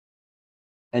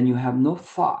and you have no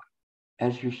thought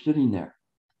as you're sitting there.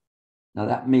 Now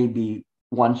that may be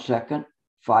 1 second,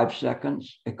 5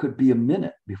 seconds. It could be a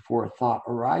minute before a thought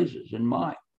arises in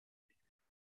mind.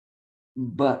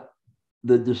 But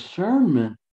the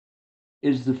discernment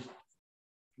is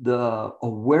the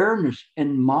awareness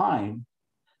in mind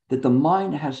that the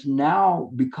mind has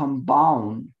now become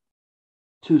bound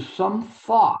to some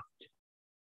thought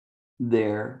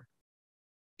there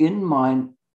in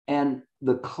mind, and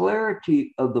the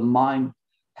clarity of the mind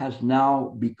has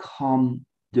now become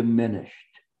diminished.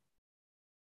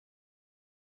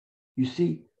 You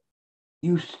see,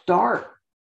 you start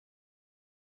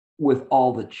with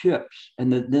all the chips,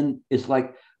 and then it's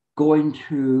like going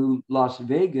to Las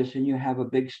Vegas and you have a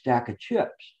big stack of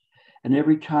chips. And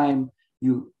every time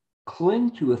you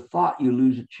cling to a thought, you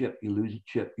lose a chip, you lose a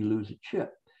chip, you lose a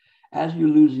chip. As you're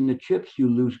losing the chips, you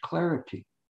lose clarity.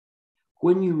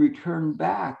 When you return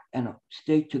back and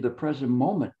stay to the present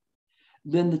moment,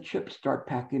 then the chips start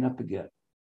packing up again.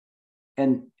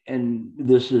 And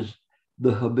this is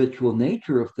the habitual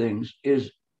nature of things,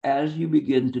 is as you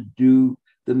begin to do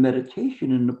the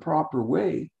meditation in the proper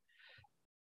way,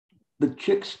 the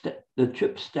chips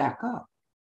stack up.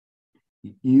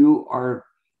 You are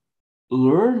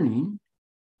learning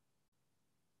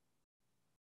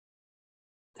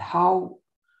how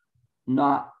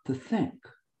not to think,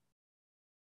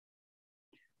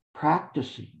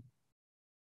 practicing.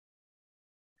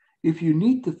 If you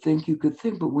need to think, you could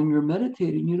think, but when you're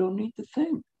meditating, you don't need to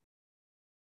think.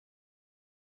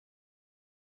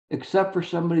 Except for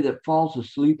somebody that falls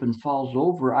asleep and falls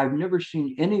over, I've never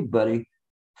seen anybody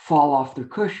fall off their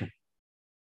cushion.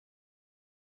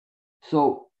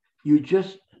 So you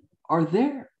just are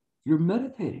there. You're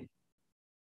meditating.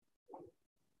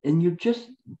 And you're just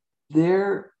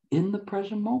there in the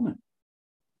present moment.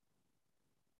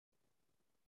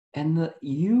 And the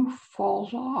you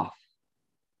falls off.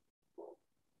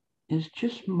 It's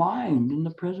just mind in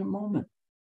the present moment.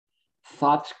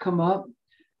 Thoughts come up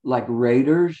like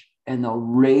raiders, and they'll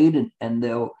raid and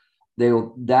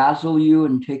they'll dazzle you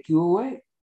and take you away.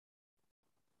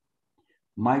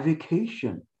 My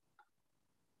vacation,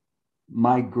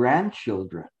 my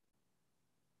grandchildren,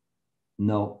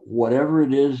 no, whatever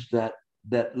it is that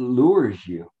lures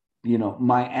you,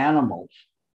 my animals.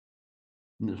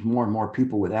 There's more and more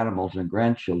people with animals than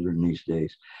grandchildren these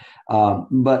days.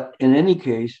 But in any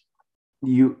case,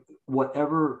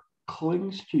 whatever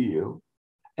clings to you,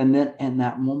 and then in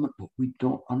that moment, what we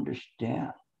don't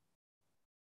understand,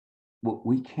 what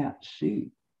we can't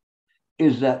see,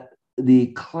 is that the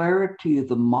clarity of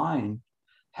the mind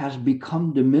has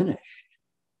become diminished,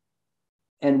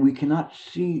 and we cannot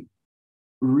see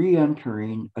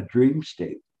re-entering a dream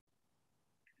state.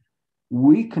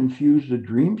 We confuse the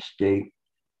dream state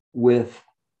with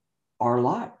our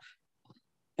life,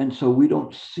 and so we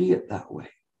don't see it that way.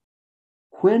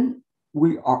 When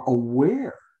we are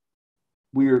aware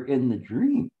we are in the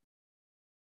dream,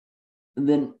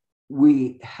 then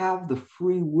we have the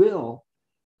free will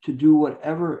to do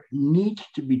whatever needs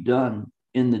to be done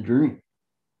in the dream.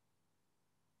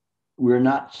 We're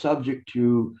not subject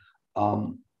to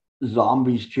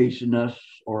zombies chasing us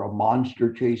or a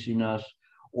monster chasing us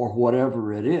or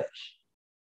whatever it is.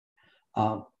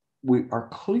 We are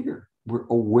clear. We're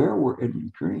aware we're in the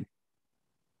dream.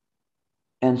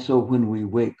 And so when we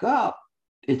wake up,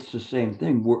 it's the same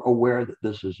thing. We're aware that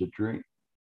this is a dream.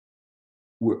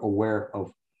 We're aware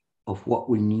of what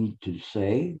we need to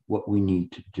say, what we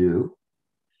need to do,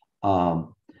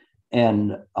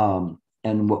 and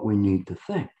what we need to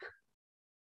think.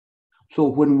 So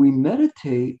when we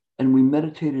meditate, and we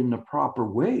meditate in the proper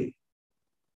way,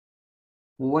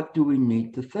 what do we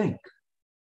need to think?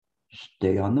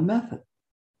 Stay on the method.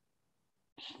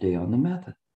 Stay on the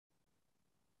method.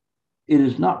 It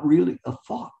is not really a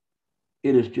thought.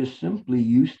 It is just simply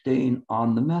you staying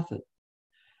on the method.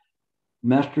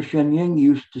 Master Sheng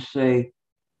used to say,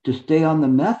 to stay on the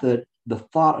method, the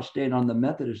thought of staying on the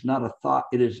method is not a thought.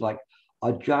 It is like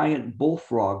a giant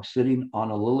bullfrog sitting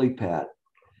on a lily pad.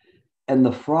 And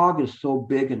the frog is so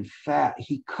big and fat,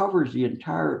 he covers the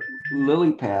entire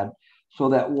lily pad so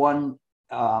that one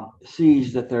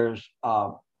sees that there's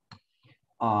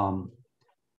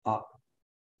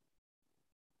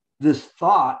this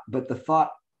thought, but the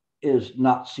thought is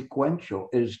not sequential.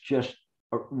 It is just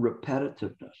a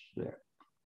repetitiveness there.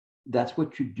 That's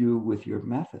what you do with your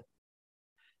method.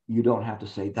 You don't have to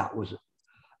say that was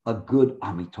a good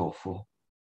Amitofo.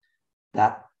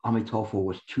 That Amitofo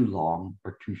was too long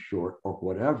or too short or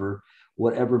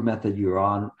whatever method you're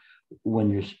on.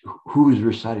 Who's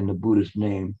reciting the Buddha's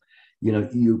name,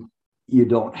 you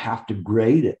don't have to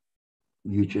grade it.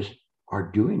 You just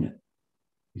are doing it.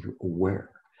 You're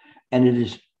aware. And it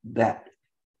is that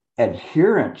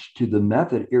adherence to the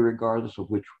method, irregardless of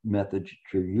which method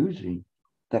you're using,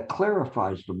 that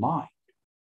clarifies the mind.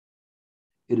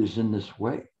 It is in this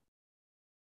way.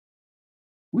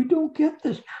 We don't get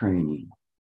this training.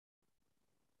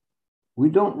 We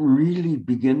don't really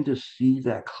begin to see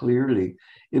that clearly.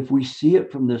 If we see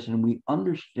it from this and we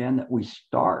understand that we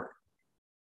start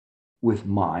with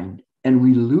mind and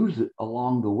we lose it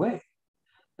along the way,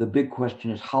 the big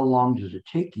question is, how long does it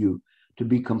take you to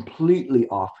be completely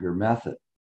off your method?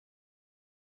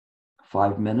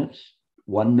 5 minutes?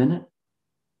 1 minute?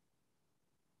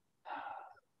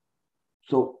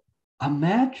 So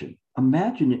imagine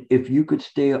imagine if you could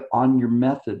stay on your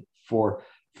method for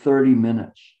 30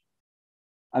 minutes.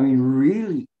 I mean,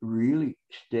 really, really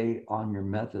stay on your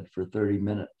method for 30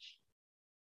 minutes.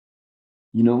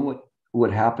 You know what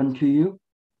would happen to you?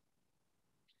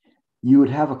 You would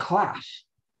have a class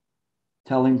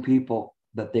telling people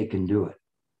that they can do it.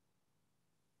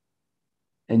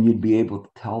 And you'd be able to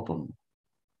tell them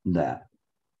that.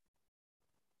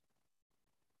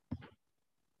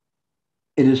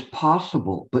 It is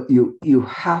possible, but you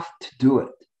have to do it.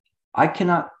 I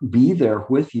cannot be there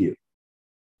with you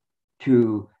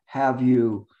to have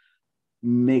you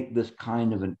make this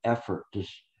kind of an effort, this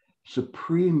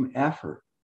supreme effort.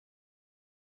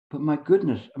 But my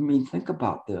goodness, I mean, think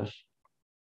about this.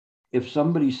 If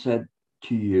somebody said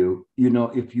to you, you know,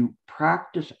 if you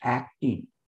practice acting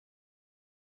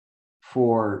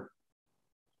for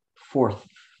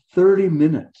 30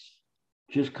 minutes,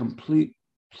 just complete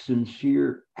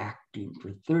sincere acting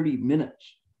for 30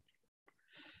 minutes,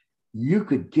 you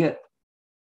could get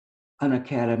an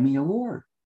Academy Award.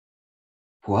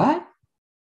 What?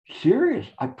 Serious?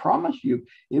 I promise you,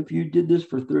 if you did this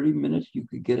for 30 minutes, you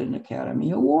could get an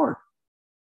Academy Award.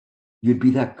 You'd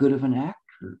be that good of an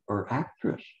actor or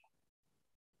actress.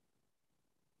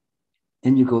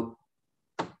 And you go,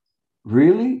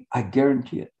 really? I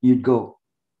guarantee it. You'd go,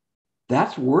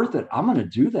 that's worth it. I'm going to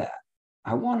do that.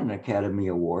 I want an Academy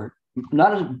Award.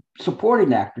 Not as a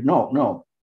supporting actor. No.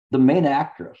 The main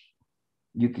actress.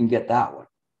 You can get that one.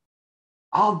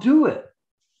 I'll do it.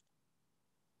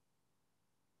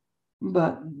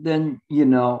 But then, you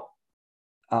know,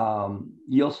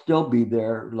 you'll still be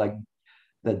there, like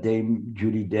the Dame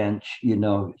Judi Dench, you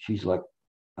know, she's like,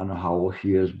 I don't know how old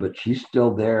she is, but she's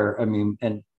still there. I mean,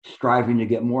 and striving to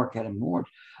get more Academy Awards.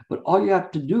 But all you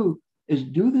have to do is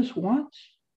do this once.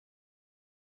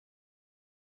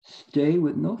 Stay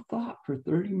with no thought for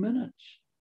 30 minutes,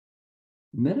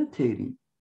 meditating.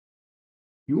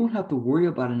 You won't have to worry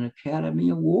about an Academy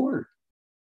Award.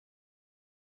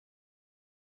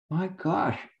 My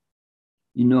gosh,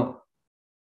 you know,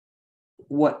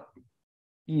 what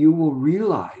you will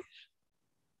realize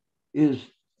is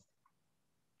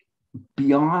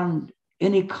beyond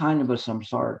any kind of a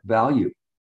samsaric value.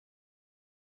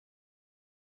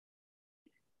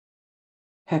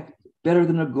 Heck, better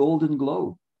than a Golden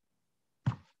Globe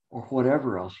or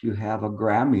whatever else. You have a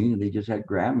Grammy, and they just had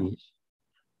Grammys.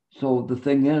 So the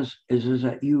thing is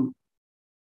that you,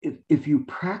 if you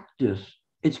practice,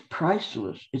 it's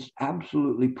priceless. It's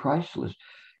absolutely priceless.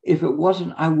 If it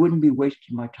wasn't, I wouldn't be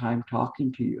wasting my time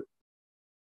talking to you.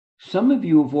 Some of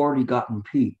you have already gotten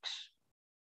peaks,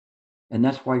 and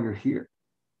that's why you're here,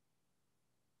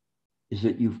 is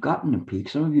that you've gotten a peak.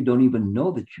 Some of you don't even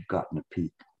know that you've gotten a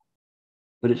peak,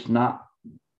 but it's not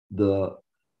the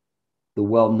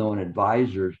well-known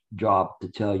advisor's job to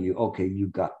tell you, okay, you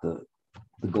got the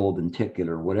golden ticket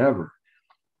or whatever,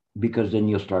 because then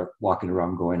you'll start walking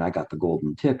around going, I got the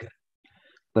golden ticket.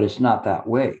 But it's not that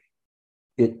way.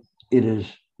 It is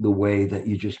the way that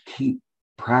you just keep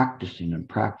practicing and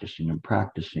practicing and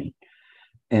practicing,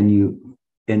 and you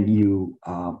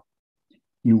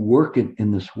work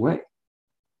in this way.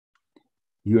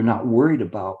 You're not worried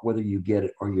about whether you get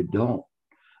it or you don't,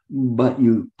 but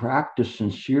you practice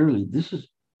sincerely. This is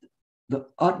the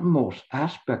utmost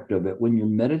aspect of it when you're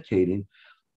meditating.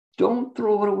 Don't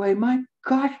throw it away. My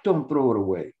gosh, don't throw it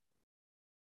away.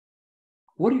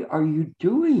 What are you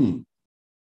doing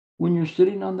when you're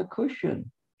sitting on the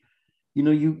cushion? You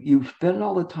know, you spend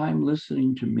all the time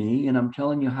listening to me, and I'm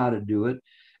telling you how to do it.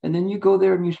 And then you go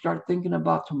there and you start thinking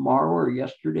about tomorrow or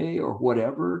yesterday or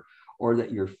whatever, or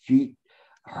that your feet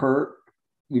hurt,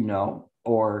 you know,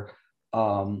 or,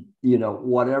 you know,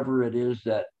 whatever it is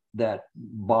that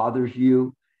bothers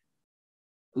you.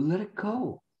 Let it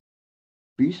go.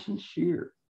 Be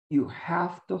sincere. You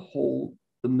have to hold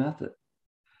the method.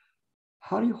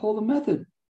 How do you hold the method?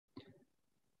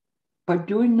 By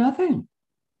doing nothing.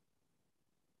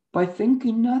 By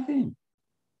thinking nothing.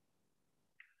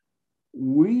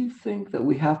 We think that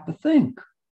we have to think.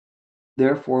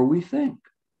 Therefore, we think.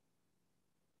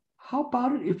 How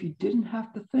about it if you didn't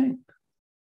have to think?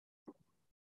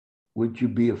 Would you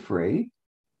be afraid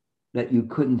that you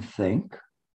couldn't think?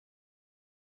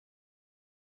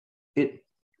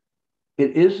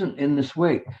 It isn't in this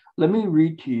way. Let me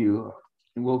read to you,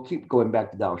 and we'll keep going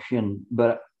back to Daoxin,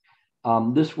 but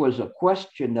this was a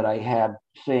question that I had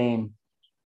saying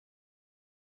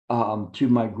to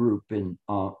my group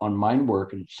on mind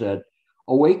work, and it said,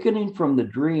 awakening from the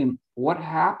dream, what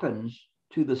happens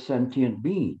to the sentient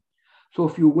being? So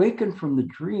if you awaken from the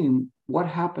dream, what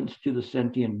happens to the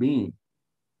sentient being?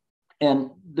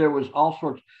 And there was all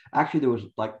sorts, actually there was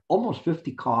like almost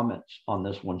 50 comments on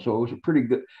this one. So it was a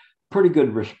pretty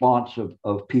good response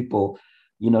of people.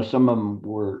 Some of them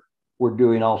were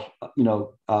doing all,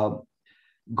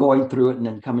 going through it and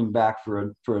then coming back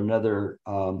for another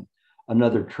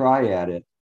try at it.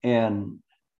 And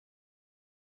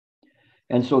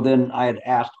so then I had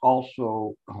asked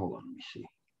also, hold on, let me see.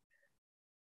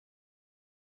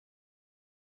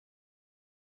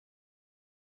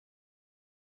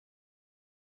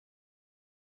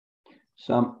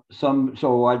 So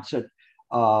I'd said,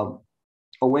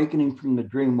 awakening from the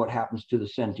dream, what happens to the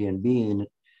sentient being?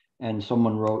 And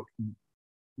someone wrote,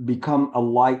 become a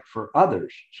light for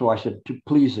others. So I said, to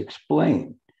please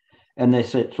explain. And they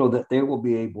said, so that they will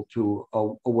be able to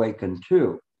awaken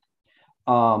too.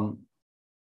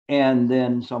 And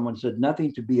then someone said,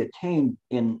 nothing to be attained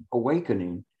in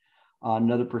awakening.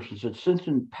 Another person said, since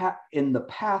in the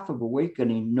path of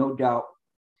awakening, no doubt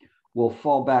will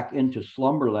fall back into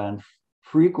slumberland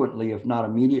frequently, if not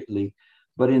immediately,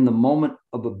 but in the moment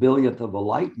of a billionth of a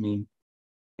lightning,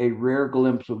 a rare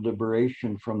glimpse of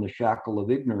liberation from the shackle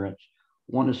of ignorance,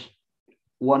 one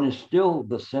is still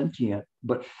the sentient,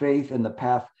 but faith in the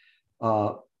path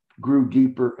grew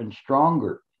deeper and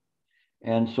stronger.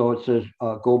 And so it says,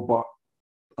 go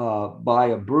buy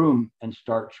a broom and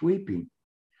start sweeping.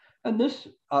 And this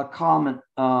comment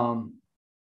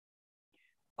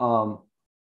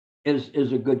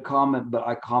is a good comment, but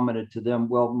I commented to them,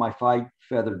 well, my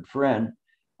five-feathered friend,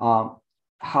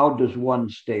 how does one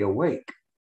stay awake?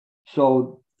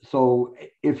 So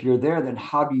if you're there, then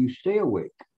how do you stay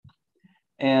awake?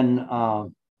 And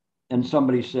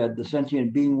somebody said, the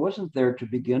sentient being wasn't there to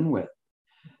begin with.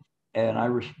 And I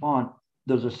respond,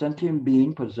 does a sentient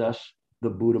being possess the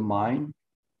Buddha mind,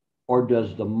 or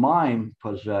does the mind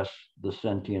possess the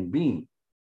sentient being?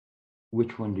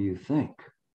 Which one do you think?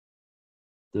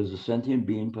 Does the sentient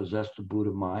being possess the Buddha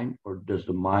mind, or does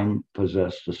the mind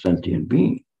possess the sentient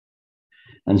being?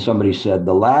 And somebody said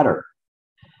the latter.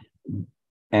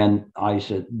 And I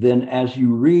said, then as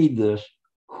you read this,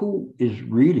 who is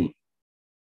reading?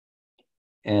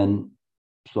 And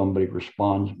somebody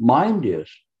responds, mind is.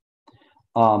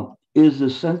 Is the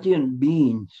sentient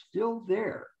being still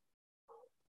there?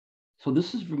 So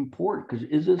this is important, because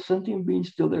is a sentient being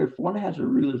still there? If one has a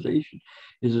realization,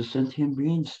 is a sentient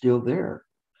being still there?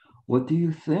 What do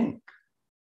you think?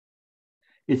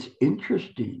 It's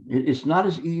interesting. It's not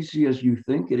as easy as you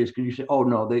think it is, because you say, oh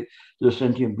no, the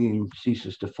sentient being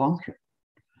ceases to function.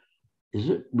 Is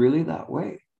it really that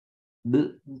way?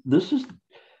 This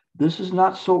is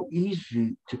not so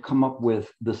easy to come up with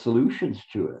the solutions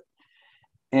to it.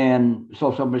 And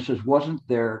so somebody says, wasn't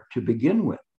there to begin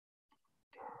with.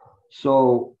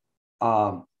 So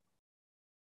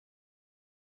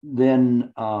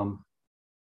then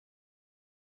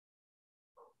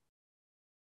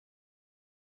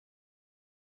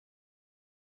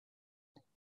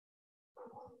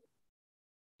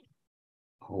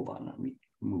hold on, let me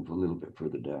move a little bit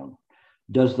further down.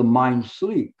 Does the mind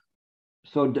sleep?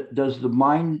 So does the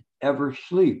mind ever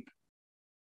sleep?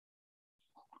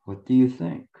 What do you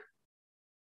think?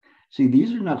 See,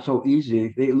 these are not so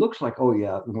easy. It looks like, oh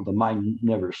yeah, well, the mind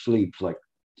never sleeps. Like,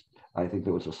 I think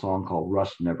there was a song called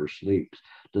Rust Never Sleeps.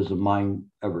 Does the mind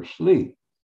ever sleep?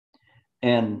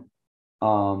 And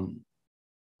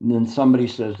then somebody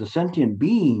says, the sentient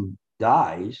being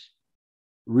dies.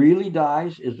 Really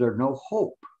dies? Is there no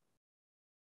hope?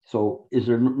 So is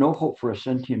there no hope for a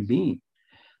sentient being?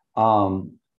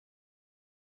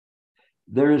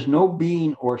 There is no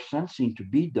being or sensing to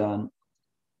be done.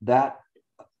 That's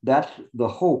the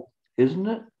hope, isn't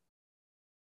it?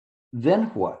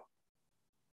 Then what?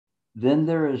 Then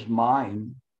there is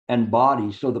mind and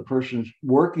body. So the person's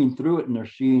working through it and they're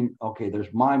seeing, okay,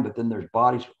 there's mind, but then there's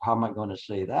bodies. How am I going to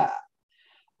say that?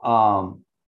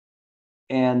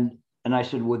 And I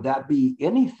said, would that be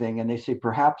anything? And they say,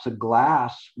 perhaps a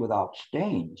glass without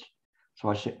stains. So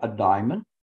I say, a diamond?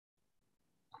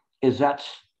 Is that,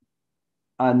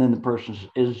 and then the person says,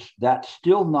 is that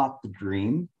still not the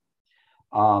dream?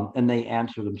 And they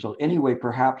answer themselves, anyway,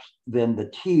 perhaps then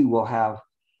the tea will have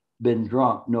been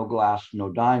drunk, no glass,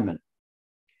 no diamond.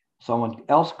 Someone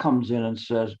else comes in and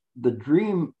says, the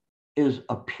dream is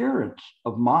appearance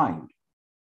of mind.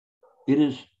 It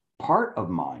is part of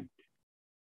mind.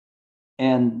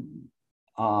 And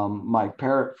my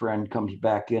parrot friend comes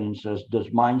back in and says,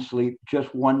 does mind sleep?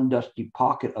 Just one dusty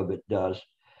pocket of it does,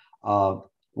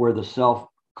 where the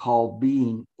self-called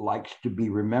being likes to be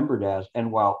remembered as,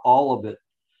 and while all of it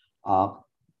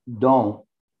don't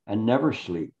and never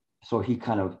sleep. So he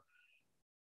kind of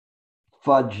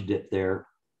fudged it there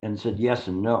and said yes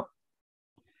and no.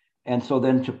 And so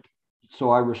then so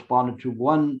I responded to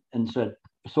one and said,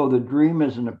 so the dream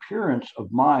is an appearance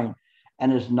of mind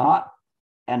and is not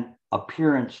an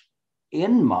appearance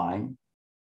in mind.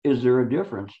 Is there a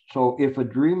difference? So if a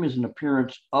dream is an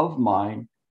appearance of mind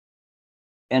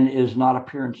and is not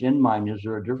appearance in mind, is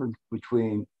there a difference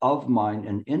between of mind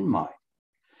and in mind?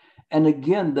 And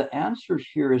again, the answers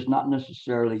here is not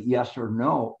necessarily yes or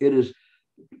no. It is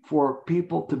for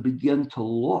people to begin to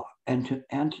look and to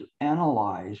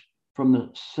analyze from the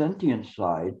sentient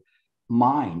side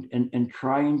mind, and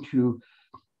trying to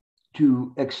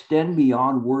extend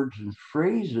beyond words and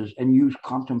phrases and use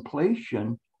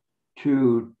contemplation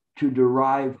to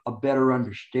derive a better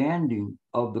understanding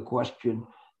of the question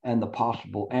and the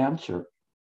possible answer.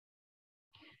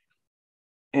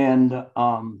 And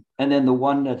then the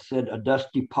one that said a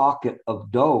dusty pocket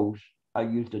of doughs, I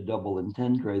used a double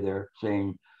entendre there,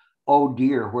 saying, "Oh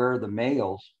dear, where are the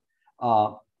males?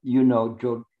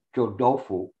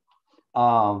 Jodofu.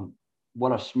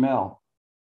 What a smell!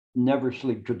 Never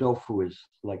sleep." Jodofu is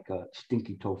like a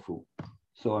stinky tofu,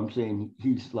 so I'm saying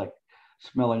he's like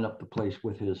smelling up the place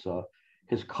with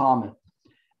his comment.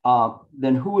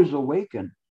 Then who is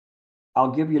awakened?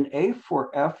 I'll give you an A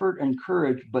for effort and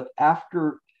courage, but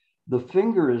after the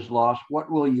finger is lost,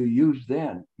 what will you use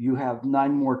then? You have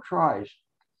 9 more tries.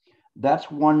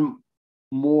 That's one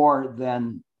more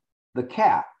than the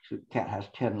cat. The cat has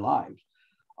 10 lives.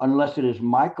 Unless it is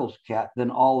Michael's cat, then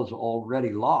all is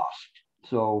already lost.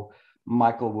 So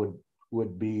Michael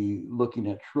would be looking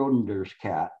at Schrodinger's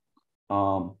cat,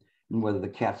 and whether the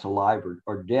cat's alive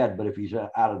or dead, but if he's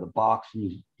out of the box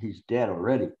and he's dead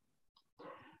already.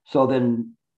 So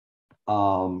then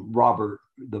Robert,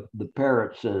 the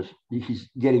parrot, says he's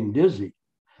getting dizzy.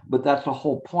 But that's the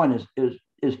whole point,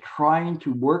 is trying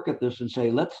to work at this and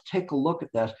say, let's take a look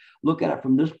at this, look at it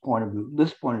from this point of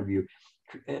view.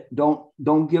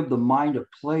 Don't give the mind a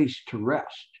place to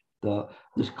rest,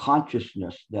 this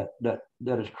consciousness that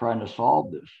is trying to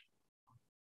solve this.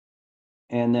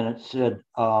 And then it said,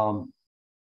 let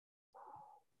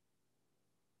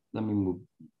me move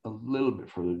a little bit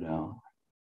further down.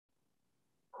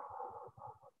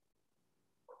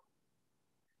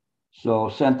 So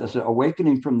Santa said,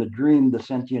 awakening from the dream, the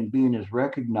sentient being is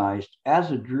recognized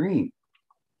as a dream.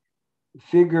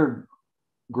 Figure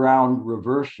ground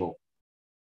reversal.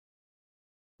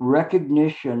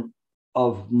 Recognition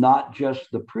of not just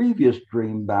the previous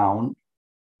dream bound,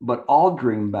 but all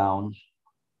dream bounds.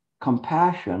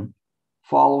 Compassion,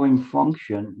 following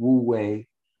function, Wu Wei,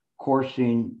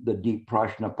 coursing the deep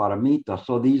Prajna Paramita.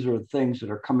 So these are things that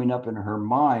are coming up in her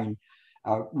mind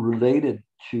related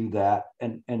to that,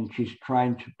 and she's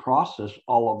trying to process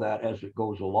all of that as it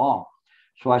goes along.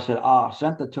 So I said,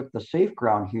 Santa took the safe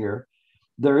ground here.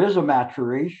 There is a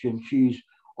maturation. She's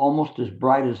almost as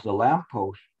bright as the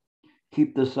lamppost.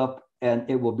 Keep this up and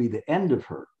it will be the end of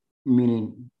her,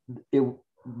 meaning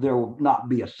there will not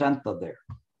be a Santa there.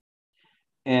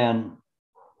 And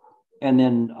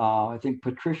then I think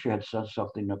Patricia had said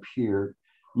something up here,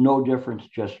 no difference,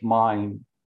 just mine.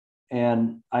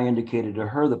 And I indicated to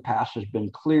her the path has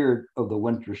been cleared of the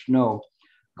winter snow.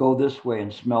 Go this way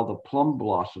and smell the plum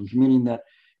blossoms, meaning that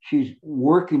she's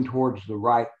working towards the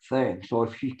right thing. So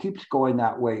if she keeps going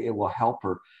that way, it will help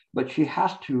her. But she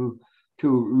has to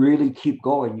really keep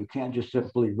going. You can't just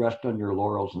simply rest on your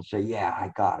laurels and say, yeah,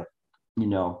 I got it,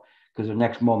 because the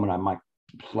next moment I might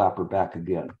slap her back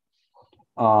again.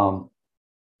 And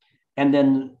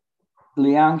then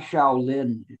Liang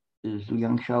Shaolin, is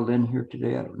Liang Shaolin here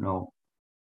today? I don't know.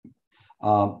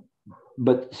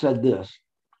 But said this,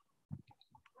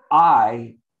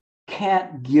 I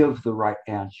can't give the right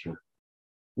answer.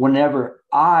 Whenever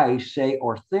I say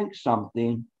or think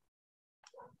something,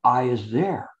 I is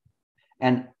there.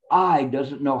 And I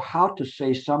doesn't know how to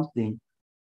say something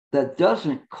that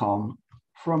doesn't come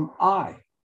from I.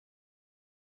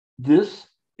 This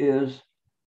is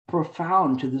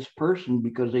profound to this person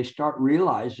because they start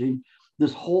realizing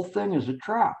this whole thing is a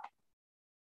trap.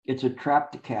 It's a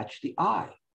trap to catch the I.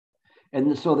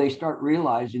 And so they start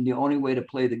realizing the only way to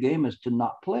play the game is to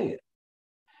not play it.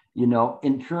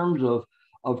 In terms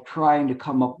of trying to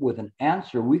come up with an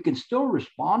answer, we can still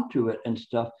respond to it and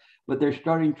stuff, but they're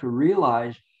starting to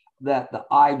realize that the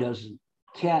I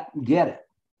can't get it.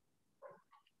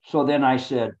 So then I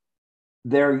said,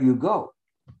 there you go.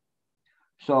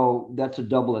 So that's a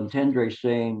double entendre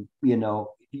saying,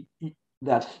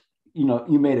 that's,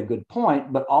 you made a good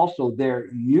point, but also there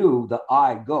the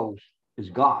I goes, is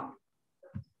gone.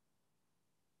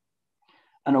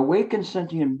 An awakened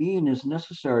sentient being is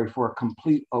necessary for a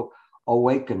complete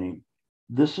awakening.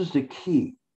 This is the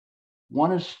key.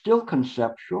 One is still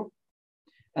conceptual,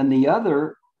 and the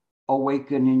other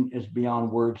awakening is beyond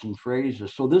words and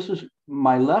phrases. So this is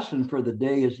my lesson for the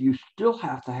day, is you still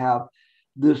have to have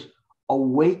this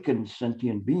awakened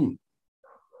sentient being.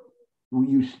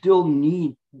 You still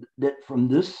need that from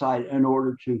this side in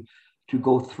order to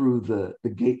go through the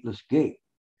gateless gate,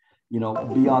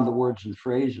 beyond the words and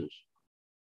phrases.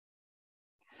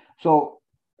 So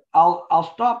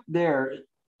I'll stop there.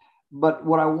 But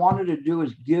what I wanted to do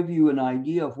is give you an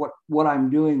idea of what I'm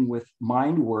doing with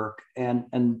mind work, and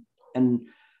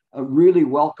really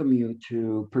welcome you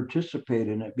to participate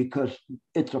in it, because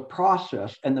it's a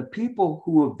process. And the people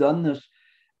who have done this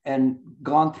and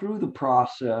gone through the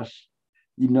process,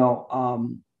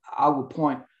 I would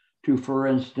point to, for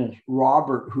instance,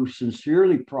 Robert, who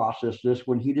sincerely processed this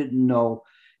when he didn't know,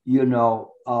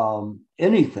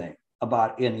 anything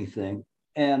about anything.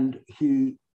 And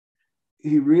he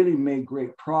really made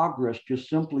great progress just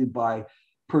simply by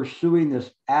pursuing this,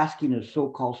 asking his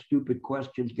so-called stupid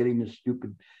questions, getting his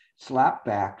stupid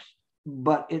slapbacks,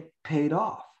 but it paid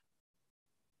off.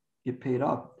 It paid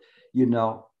off.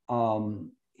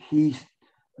 He's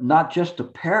not just a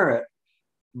parrot,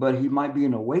 but he might be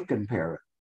an awakened parrot,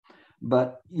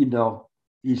 but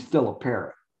he's still a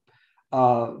parrot.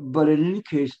 But in any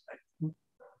case,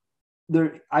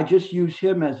 I just use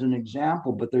him as an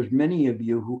example, but there's many of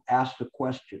you who ask the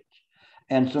questions,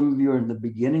 and some of you are in the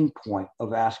beginning point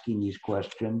of asking these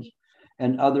questions,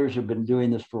 and others have been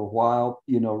doing this for a while.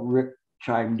 Rick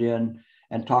chimed in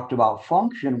and talked about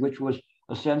function, which was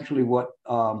essentially what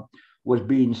was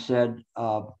being said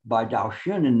by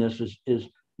Daoxin in this, is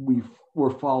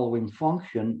we're following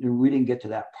function, and we didn't get to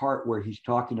that part where he's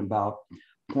talking about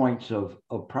points of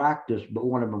practice, but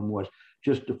one of them was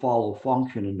just to follow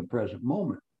function in the present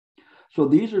moment. So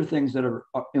these are things that are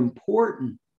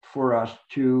important for us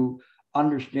to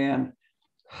understand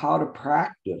how to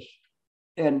practice.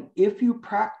 And if you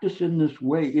practice in this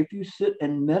way, if you sit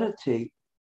and meditate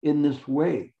in this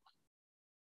way,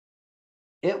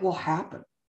 it will happen.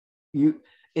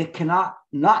 It cannot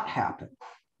not happen.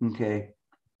 Okay.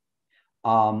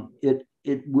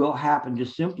 It will happen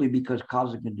just simply because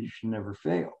cause and condition never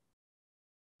fail.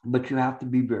 But you have to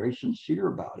be very sincere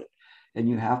about it, and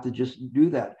you have to just do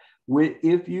that.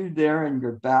 If you're there and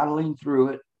you're battling through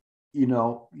it,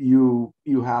 you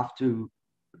have to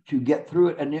get through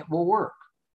it, and it will work.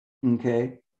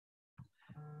 Okay.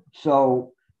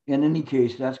 So in any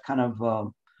case, that's kind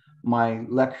of my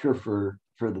lecture for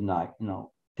the night.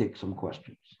 I'll take some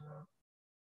questions.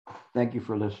 Thank you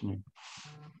for listening.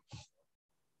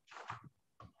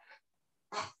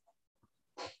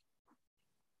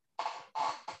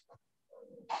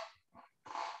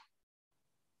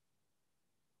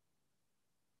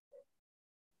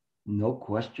 No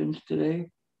questions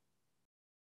today?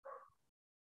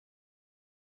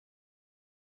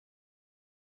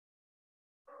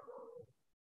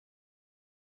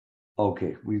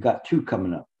 Okay, we've got two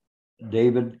coming up.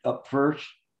 David up first.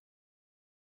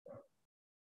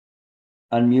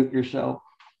 Unmute yourself.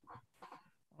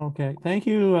 Okay, thank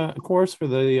you, of course, for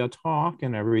the talk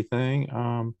and everything.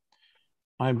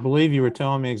 I believe you were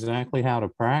telling me exactly how to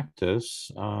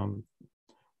practice,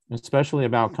 especially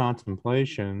about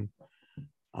contemplation.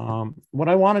 What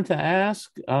I wanted to ask,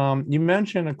 you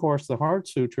mentioned, of course, the Heart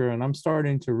Sutra, and I'm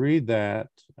starting to read that,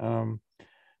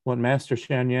 what Master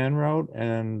Sheng wrote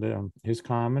and his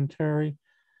commentary.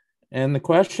 And the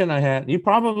question I had, you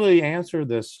probably answered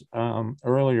this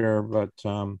earlier, but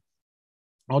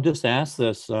I'll just ask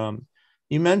this.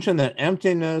 You mentioned that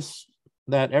emptiness,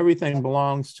 that everything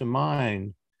belongs to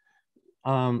mind.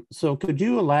 So could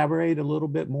you elaborate a little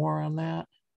bit more on that?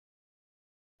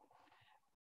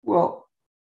 Well,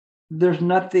 there's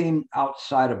nothing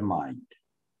outside of mind.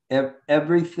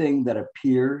 Everything that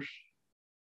appears,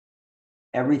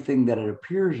 everything that it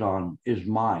appears on is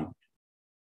mind.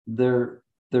 There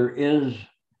is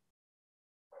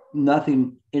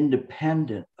nothing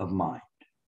independent of mind.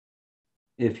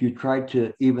 If you try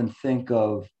to even think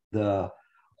of the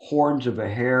horns of a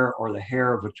hare or the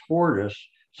hair of a tortoise,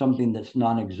 something that's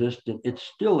non-existent, it's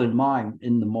still in mind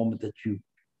in the moment that you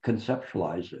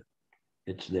conceptualize it.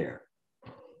 It's there.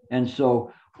 And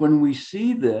so when we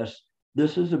see this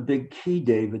is a big key,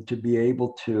 David, to be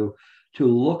able to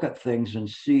look at things and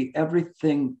see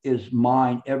everything is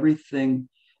mind, everything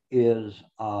is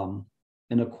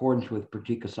in accordance with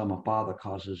Pratika Samappada,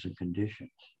 causes and conditions.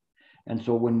 And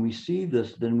so when we see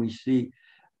this, then we see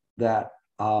that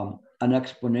an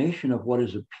explanation of what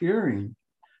is appearing,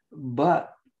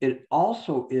 but it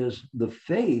also is the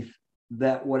faith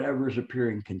that whatever is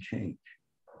appearing can change.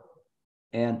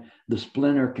 And the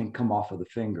splinter can come off of the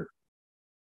finger.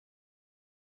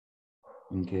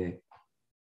 Okay.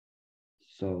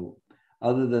 So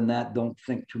Other than that, don't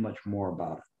think too much more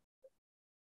about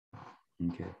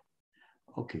it.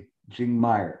 Okay. Jing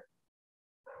Meyer.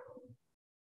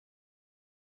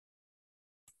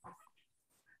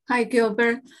 Hi,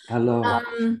 Gilbert. Hello.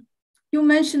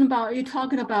 You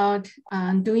talking about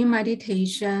doing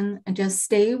meditation and just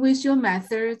stay with your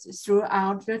methods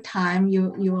throughout the time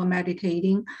you are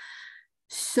meditating.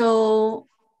 So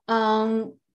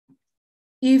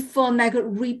if like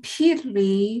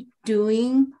repeatedly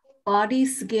doing body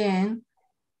scan,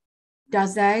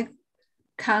 does that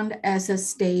count as a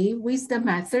stay with the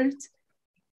method?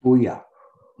 Booyah.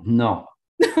 No.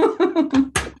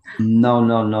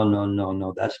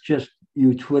 No. That's just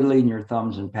you twiddling your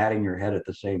thumbs and patting your head at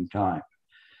the same time.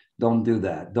 Don't do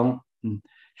that. Don't.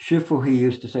 Shifu, he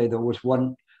used to say there was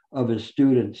one of his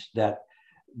students that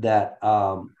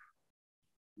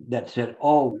said,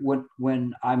 "Oh,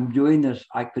 when I'm doing this,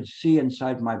 I could see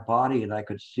inside my body, and I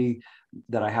could see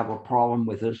that I have a problem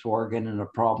with this organ and a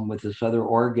problem with this other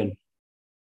organ."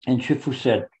 And Shifu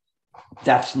said,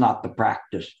 "That's not the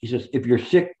practice." He says, "If you're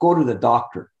sick, go to the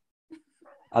doctor.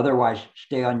 Otherwise,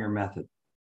 stay on your method."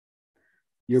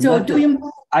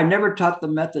 I never taught the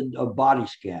method of body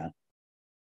scan.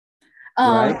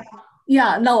 Right?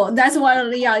 Yeah, no, that's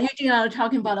what you are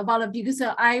talking about it because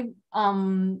I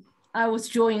was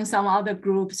joining some other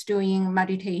groups doing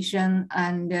meditation,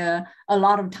 and a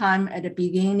lot of time at the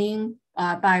beginning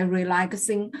by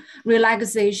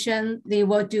relaxation, they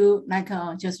will do like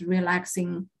just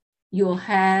relaxing your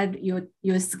head,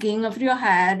 your skin of your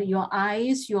head, your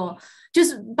eyes,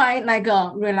 just by like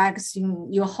relaxing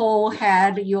your whole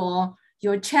head, your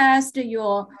chest,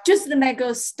 just like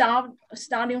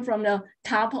starting from the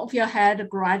top of your head,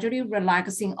 gradually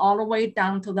relaxing all the way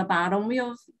down to the bottom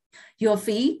of your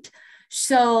feet.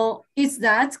 So is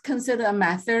that considered a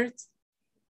method?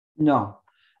 No,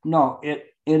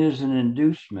 it is an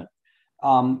inducement.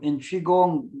 In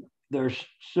Qigong, there's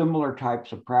similar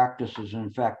types of practices.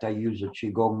 In fact, I use a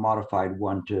Qigong modified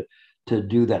one to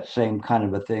do that same kind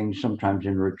of a thing, sometimes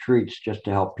in retreats, just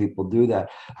to help people do that.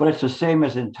 But it's the same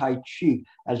as in Tai Chi.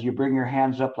 As you bring your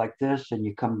hands up like this and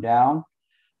you come down,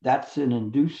 that's an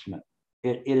inducement.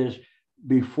 It is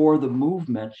before the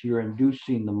movements, you're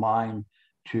inducing the mind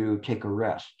to take a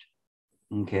rest.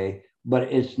 Okay. But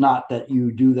it's not that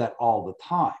you do that all the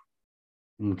time.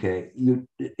 Okay.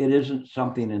 It isn't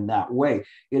something in that way.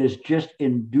 It is just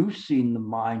inducing the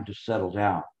mind to settle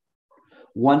down.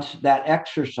 Once that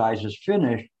exercise is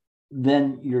finished,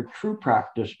 then your true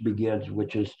practice begins,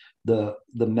 which is the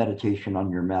meditation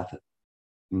on your method.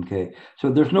 Okay. So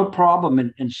there's no problem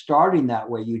in starting that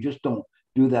way. You just don't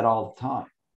do that all the time.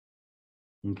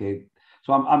 Okay.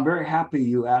 So I'm very happy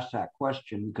you asked that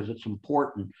question, because it's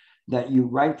important that you,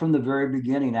 right from the very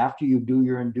beginning, after you do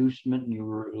your inducement and you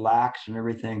relax and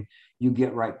everything, you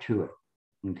get right to it.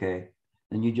 Okay.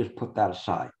 And you just put that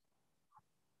aside.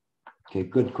 Okay.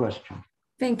 Good question.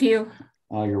 Thank you.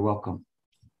 Oh, you're welcome.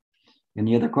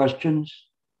 Any other questions?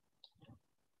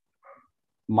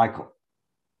 Michael.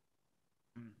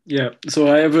 Yeah, so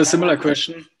I have a similar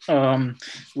question.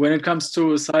 When it comes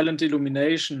to silent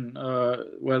illumination,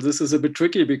 well, this is a bit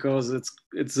tricky because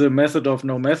it's a method of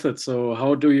no method. So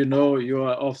how do you know you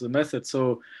are off the method?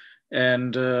 So,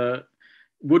 and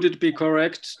would it be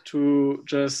correct to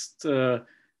just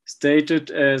state it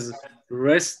as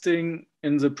resting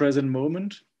in the present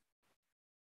moment?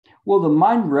 Well, the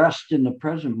mind rests in the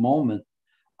present moment,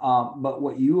 but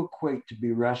what you equate to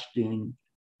be resting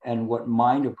and what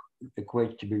mind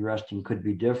equates to be resting could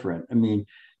be different. I mean,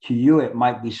 to you, it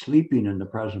might be sleeping in the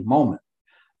present moment.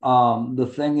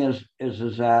 The thing is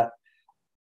that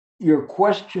your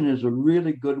question is a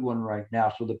really good one right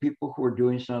now. So the people who are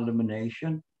doing silent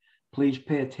illumination, please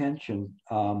pay attention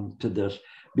to this,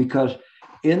 because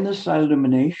in the silent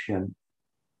illumination,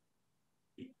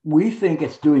 we think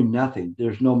it's doing nothing.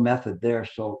 There's no method there,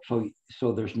 so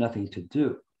there's nothing to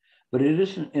do. But it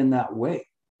isn't in that way.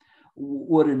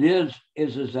 What it is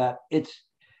that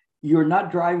you're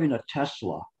not driving a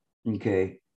Tesla,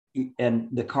 okay, and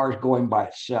the car's going by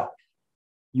itself.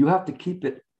 You have to keep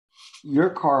your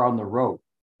car on the road,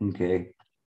 okay?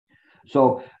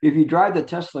 So if you drive the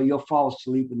Tesla, you'll fall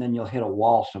asleep and then you'll hit a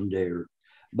wall someday,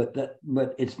 but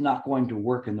it's not going to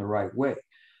work in the right way.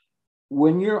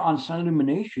 When you're on silent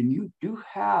illumination, you do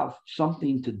have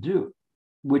something to do,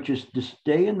 which is to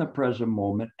stay in the present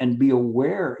moment and be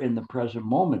aware in the present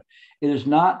moment. It is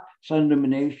not silent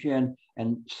illumination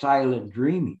and silent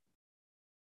dreaming.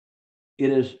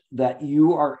 It is that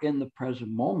you are in the present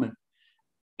moment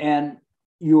and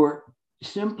you're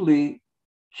simply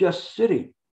just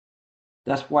sitting.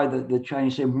 That's why the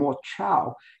Chinese say mo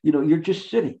chao, you're just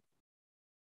sitting.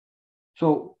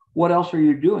 So What else are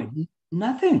you doing?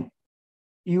 Nothing.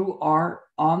 You are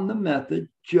on the method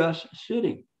just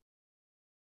sitting.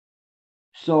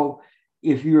 So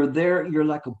if you're there, you're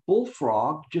like a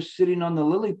bullfrog just sitting on the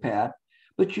lily pad,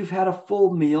 but you've had a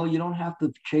full meal. You don't have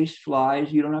to chase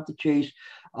flies. You don't have to chase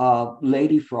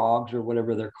lady frogs or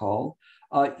whatever they're called.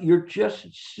 You're just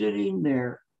sitting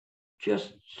there,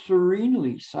 just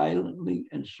serenely, silently,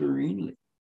 and serenely.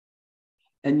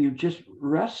 And you're just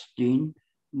resting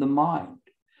the mind.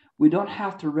 We don't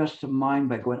have to rest the mind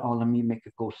by going, oh, let me make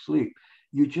it go sleep.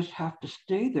 You just have to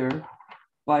stay there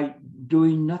by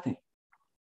doing nothing.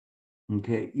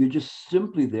 Okay, you're just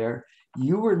simply there.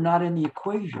 You are not in the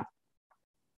equation.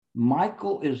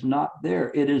 Michael is not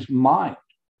there. It is mind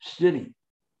sitting.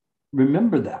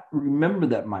 Remember that. Remember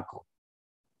that, Michael.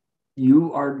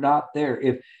 You are not there.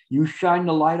 If you shine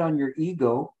the light on your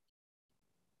ego,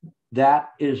 that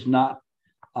is not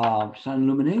sun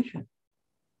illumination.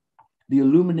 The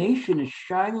illumination is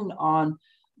shining on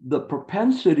the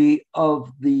propensity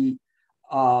of the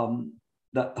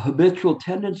habitual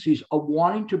tendencies of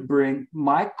wanting to bring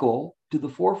Michael to the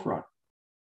forefront.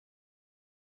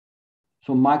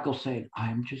 So Michael's saying,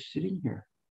 I'm just sitting here.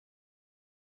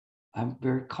 I'm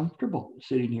very comfortable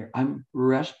sitting here. I'm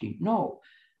resting. No,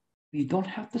 you don't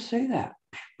have to say that.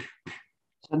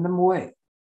 Send them away.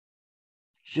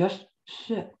 Just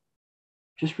sit.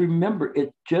 Just remember,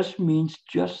 it just means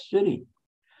just sitting.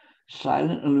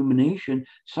 Silent illumination.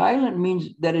 Silent means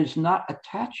that it's not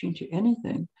attaching to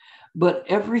anything, but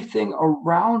everything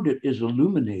around it is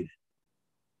illuminated.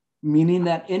 Meaning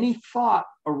that any thought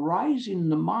arising in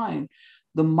the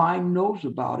mind knows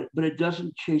about it, but it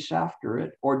doesn't chase after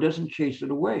it or doesn't chase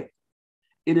it away.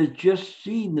 It is just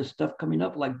seeing this stuff coming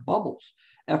up like bubbles,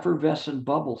 effervescent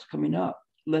bubbles coming up.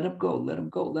 Let them go, let them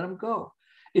go, let them go.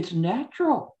 It's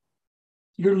natural.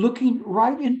 You're looking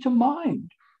right into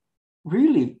mind.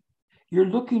 Really, you're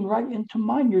looking right into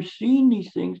mind. You're seeing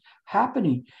these things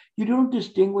happening. You don't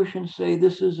distinguish and say,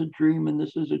 this is a dream and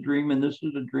this is a dream and this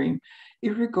is a dream.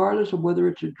 Regardless of whether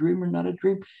it's a dream or not a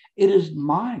dream, it is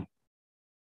mind.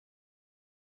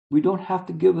 We don't have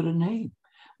to give it a name.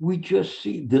 We just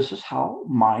see this is how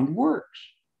mind works.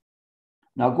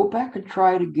 Now go back and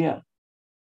try it again.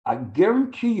 I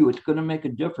guarantee you it's going to make a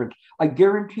difference. I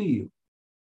guarantee you.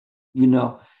 You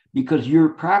know, because you're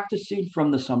practicing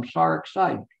from the samsaric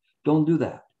side. Don't do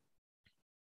that.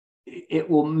 It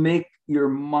will make your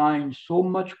mind so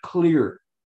much clearer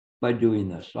by doing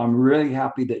this. I'm really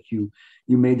happy that you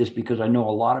made this, because I know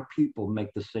a lot of people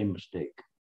make the same mistake.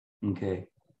 Okay.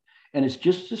 And it's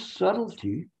just a subtle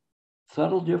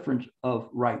difference of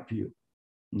right view.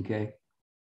 Okay.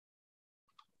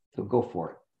 So go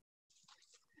for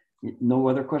it. No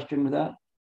other question with that?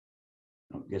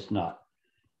 I guess not.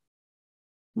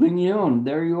 Ling Yun,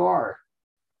 there you are.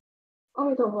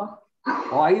 Oh,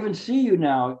 I even see you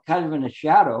now, kind of in a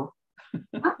shadow.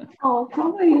 Oh,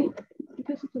 probably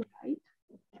because of the light.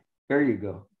 There you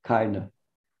go, kind of.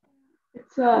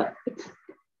 It's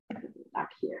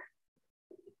back here.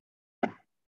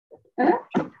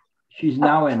 She's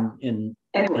now in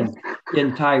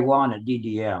Taiwan at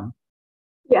DDM.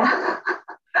 Yeah.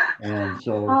 And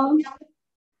so,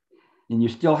 and you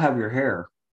still have your hair.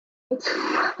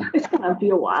 It's gonna be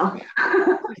a while.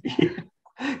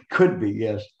 Could be,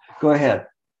 yes. Go ahead.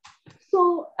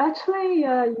 So actually,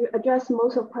 you addressed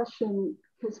most of the question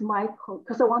because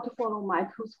I want to follow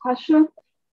Michael's question.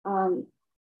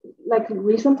 Like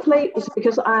recently, it's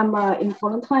because I'm in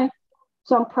quarantine,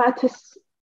 so I'm practice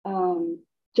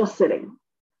just sitting.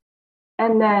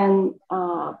 And then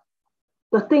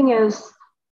the thing is,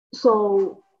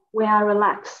 so when I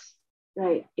relax,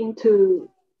 right, into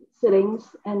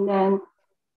sittings, and then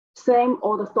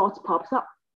all the thoughts pops up.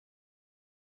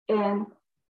 And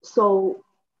so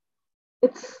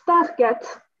it starts to get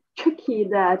tricky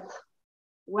that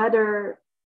whether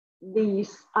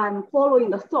I'm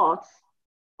following the thoughts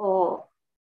or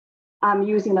I'm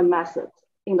using the method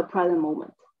in the present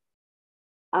moment.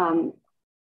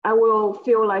 I will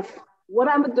feel like what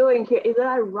I'm doing here, is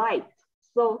that right?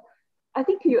 So I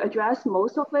think you addressed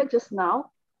most of it just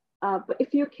now, but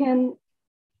if you can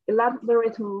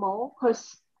elaborate more,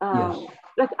 because Yes.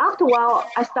 like after a while,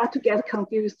 I start to get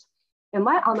confused. Am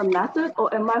I on the method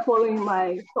or am I following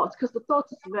my thoughts? Because the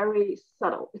thoughts is very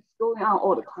subtle. It's going on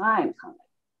all the time. Kind of.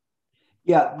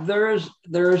 Yeah, there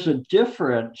is a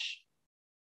difference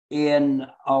in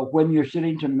when you're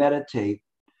sitting to meditate.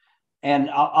 And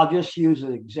I'll just use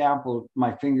an example.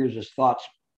 My fingers as thoughts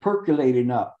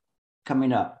percolating up,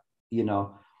 coming up, you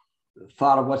know,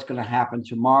 thought of what's going to happen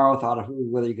tomorrow, thought of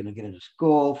whether you're going to get into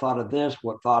school, thought of this,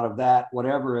 thought of that,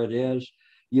 whatever it is,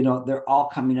 you know, they're all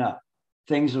coming up.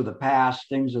 things of the past,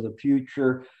 things of the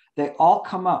future, they all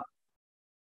come up.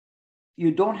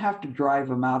 You don't have to drive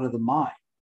them out of the mind.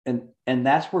 And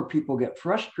that's where people get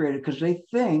frustrated, because they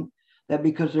think that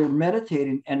because they're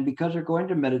meditating and because they're going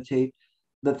to meditate,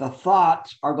 that the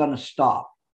thoughts are going to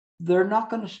stop. They're not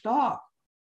going to stop.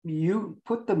 You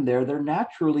put them there, they're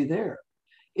naturally there.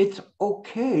 It's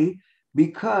okay,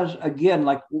 because again,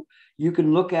 like you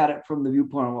can look at it from the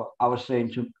viewpoint of what I was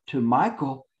saying to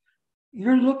Michael,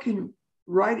 you're looking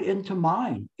right into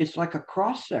mine. It's like a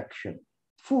cross section.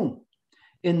 Boom.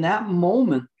 In that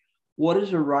moment, what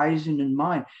is arising in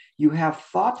mind? You have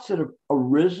thoughts that have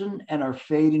arisen and are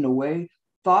fading away,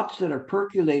 thoughts that are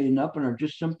percolating up and are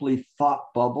just simply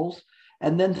thought bubbles,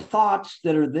 and then thoughts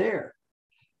that are there.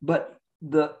 But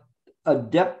the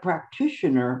adept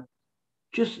practitioner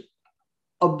just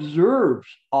observes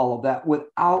all of that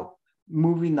without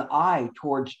moving the eye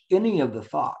towards any of the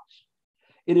thoughts.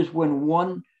 It is when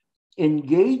one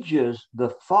engages the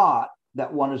thought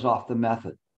that one is off the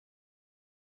method.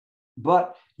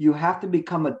 But you have to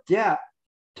become adept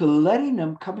to letting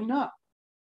them coming up.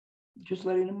 Just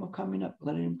letting them coming up,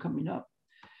 letting them coming up.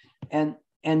 And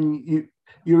you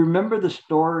remember the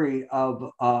story of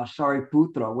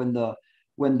Sariputra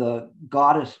when the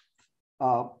goddess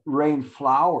rained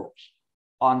flowers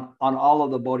on all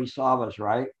of the bodhisattvas,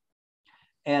 right?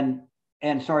 And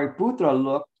Sariputra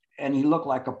looked, and he looked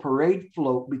like a parade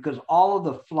float because all of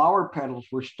the flower petals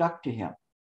were stuck to him.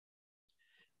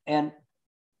 And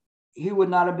he would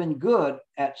not have been good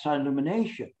at silent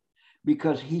illumination,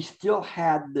 because he still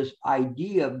had this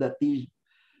idea that these,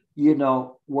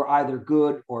 were either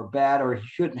good or bad, or he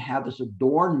shouldn't have this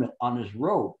adornment on his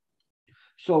robe.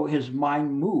 So his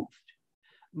mind moved.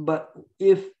 But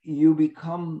if you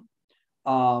become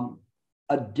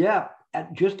adept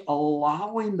at just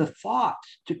allowing the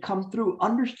thoughts to come through,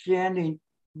 understanding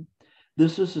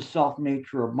this is the self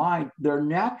nature of mind, they're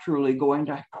naturally going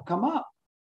to come up.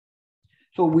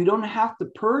 So we don't have to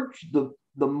purge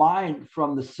the mind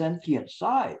from the sentient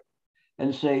side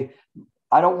and say,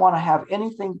 I don't want to have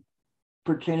anything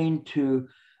pertaining to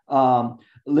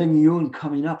Ling Yun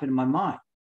coming up in my mind.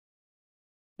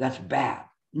 That's bad.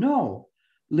 No,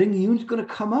 Ling Yun's going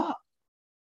to come up.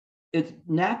 It's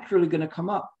naturally going to come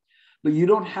up. But you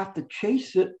don't have to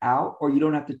chase it out, or you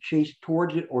don't have to chase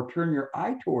towards it or turn your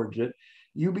eye towards it.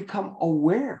 You become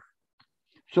aware.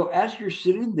 So as you're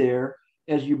sitting there,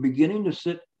 as you're beginning to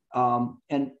sit,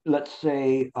 and let's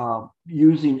say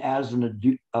using as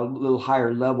a little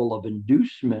higher level of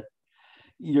inducement,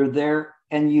 you're there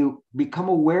and you become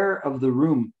aware of the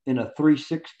room in a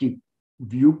 360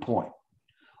 viewpoint,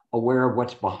 aware of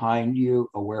what's behind you,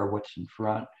 aware of what's in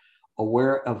front,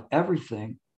 aware of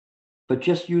everything, but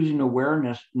just using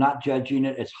awareness, not judging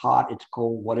it. It's hot, it's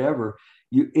cold, whatever.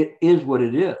 It is what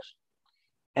it is.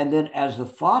 And then as the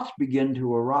thoughts begin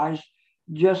to arise,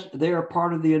 just they are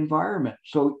part of the environment.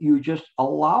 So you just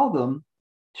allow them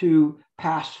to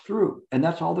pass through. And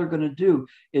that's all they're going to do,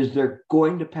 is they're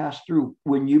going to pass through.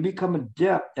 When you become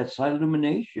adept at silent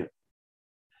illumination,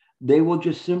 they will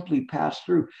just simply pass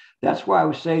through. That's why I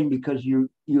was saying, because you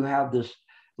have this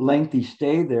lengthy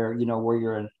stay there, where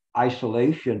you're in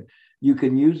isolation, you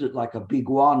can use it like a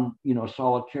biguan,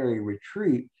 solitary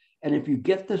retreat. And if you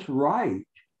get this right,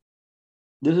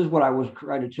 this is what I was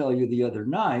trying to tell you the other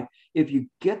night. If you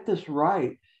get this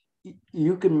right,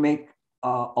 you can make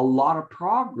a lot of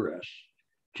progress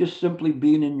just simply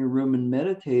being in your room and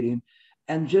meditating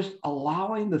and just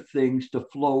allowing the things to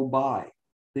flow by.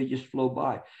 They just flow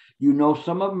by.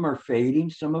 Some of them are fading.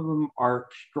 Some of them are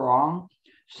strong.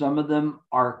 Some of them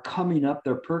are coming up.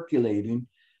 They're percolating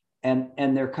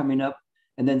and they're coming up.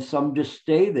 And then some just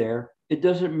stay there. It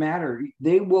doesn't matter.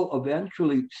 They will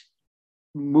eventually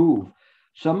move.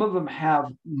 Some of them have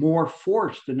more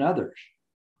force than others.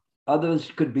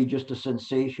 Others could be just a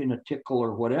sensation, a tickle,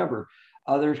 or whatever.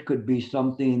 Others could be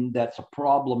something that's a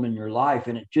problem in your life,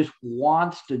 and it just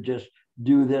wants to just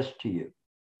do this to you.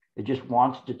 It just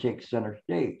wants to take center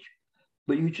stage.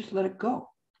 But you just let it go.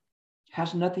 It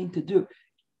has nothing to do.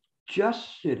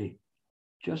 Just sitting.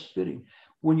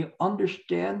 When you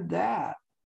understand that,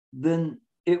 then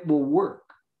it will work.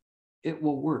 It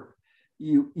will work.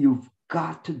 You've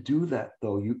got to do that,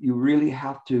 though. You really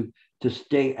have to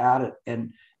stay at it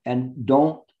and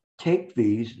don't take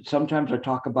these. Sometimes I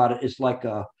talk about it. It's like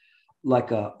a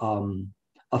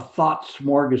thought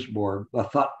smorgasbord, a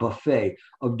thought buffet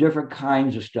of different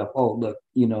kinds of stuff. Oh, look,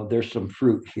 there's some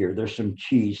fruit here. There's some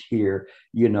cheese here.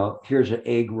 Here's an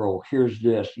egg roll. Here's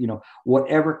this.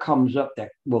 Whatever comes up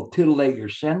that will titillate your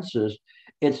senses,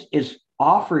 it's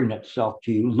offering itself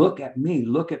to you. Look at me.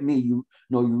 You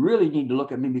really need to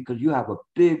look at me because you have a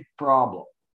big problem.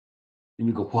 And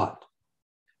you go, what?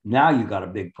 Now you got a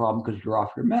big problem because you're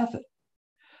off your method.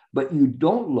 But you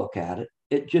don't look at it.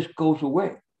 It just goes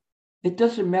away. It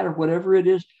doesn't matter, whatever it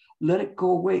is, let it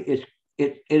go away.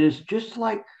 It is just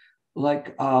like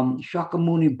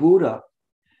Shakyamuni Buddha,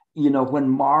 when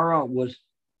Mara was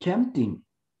tempting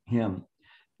him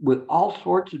with all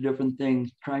sorts of different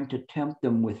things, trying to tempt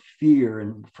them with fear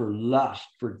and for lust,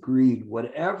 for greed,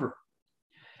 whatever.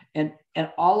 And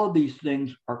all of these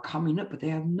things are coming up, but they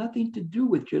have nothing to do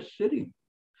with just sitting.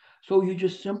 So you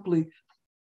just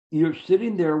you're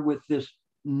sitting there with this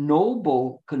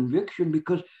noble conviction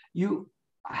because you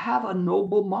have a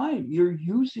noble mind. You're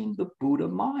using the Buddha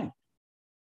mind.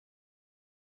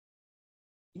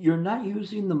 You're not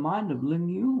using the mind of Ling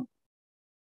Yu.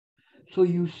 So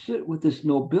you sit with this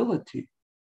nobility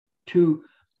to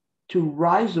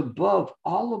rise above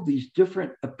all of these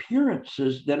different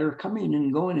appearances that are coming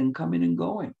and going and coming and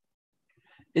going.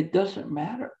 It doesn't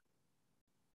matter.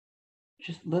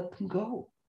 Just let them go.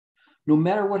 No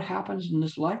matter what happens in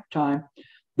this lifetime,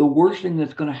 the worst thing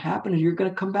that's going to happen is you're going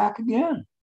to come back again.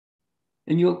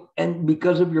 And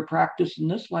because of your practice in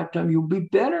this lifetime, you'll be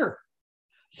better.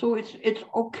 So it's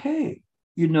okay.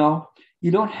 You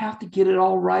don't have to get it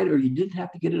all right, or you didn't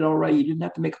have to get it all right. You didn't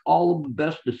have to make all of the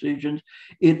best decisions.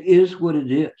 It is what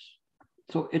it is.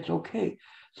 So it's okay.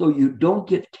 So you don't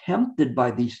get tempted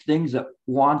by these things that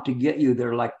want to get you.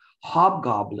 They're like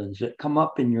hobgoblins that come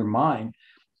up in your mind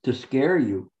to scare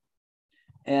you.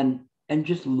 And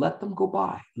just let them go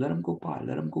by. Let them go by.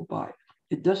 Let them go by.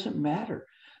 It doesn't matter.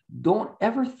 Don't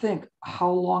ever think how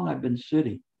long I've been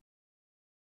sitting.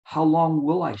 How long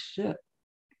will I sit?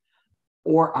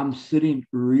 Or I'm sitting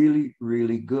really,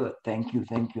 really good. Thank you.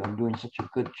 I'm doing such a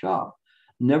good job.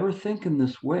 Never think in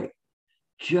this way.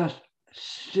 Just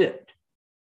sit.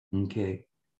 Okay?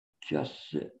 Just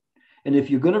sit. And if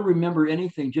you're going to remember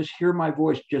anything, just hear my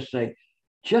voice. Just say,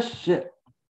 just sit.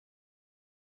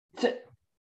 Sit.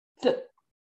 Sit.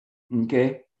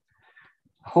 Okay?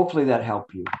 Hopefully that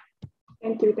helped you.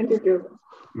 Thank you, Gilbert.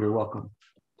 You're welcome.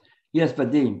 Yes,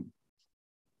 Vadim.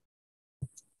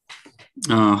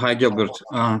 Hi, Gilbert.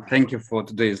 Thank you for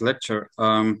today's lecture.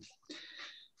 The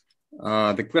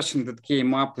question that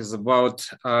came up is about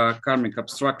karmic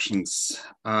obstructions.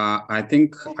 I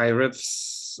think I read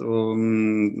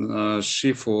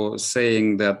Shifu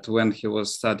saying that when he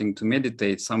was starting to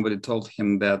meditate, somebody told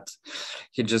him that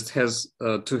he just has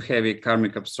too heavy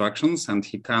karmic obstructions and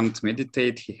he can't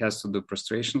meditate. He has to do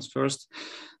prostrations first.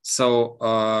 So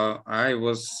I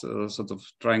was sort of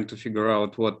trying to figure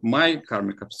out what my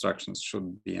karmic obstructions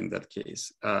should be in that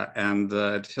case. And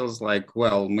it feels like,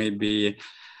 well, maybe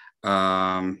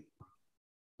that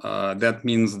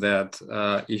means that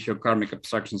if your karmic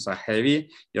obstructions are heavy,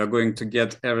 you're going to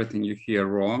get everything you hear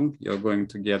wrong. You're going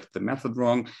to get the method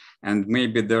wrong. And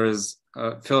maybe there is,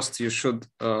 first you should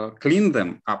clean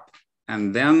them up,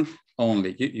 and then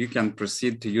only you can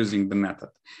proceed to using the method.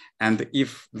 And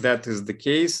if that is the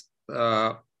case,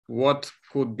 what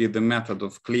could be the method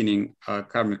of cleaning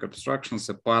karmic obstructions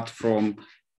apart from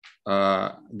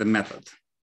the method?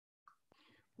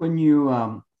 When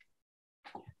you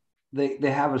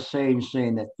they have a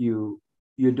saying that you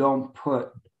don't put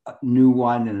a new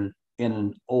wine in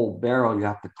an old barrel. You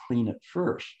have to clean it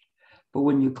first. But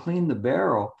when you clean the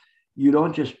barrel, you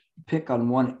don't just pick on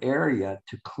one area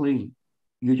to clean.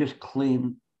 You just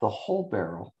clean the whole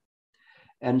barrel.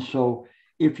 And so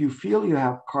if you feel you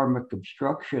have karmic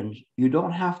obstructions, you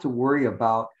don't have to worry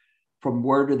about from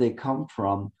where do they come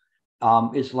from.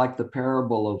 It's like the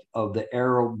parable of the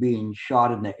arrow being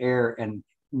shot in the air and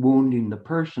wounding the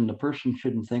person. The person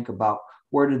shouldn't think about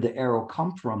where did the arrow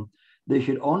come from. They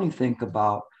should only think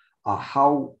about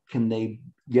how can they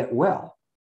get well.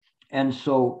 And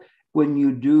so when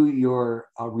you do your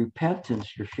repentance,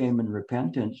 your shame and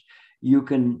repentance, you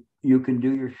can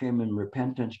do your shame and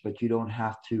repentance, but you don't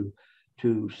have to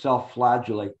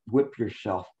self-flagellate, whip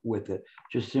yourself with it.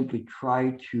 Just simply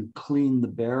try to clean the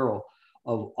barrel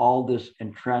of all this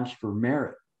and transfer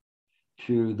merit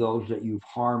to those that you've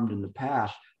harmed in the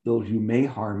past, those you may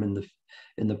harm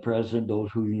in the present,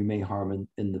 those who you may harm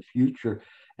in the future,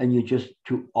 and you just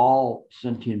to all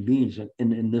sentient beings.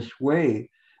 And in this way,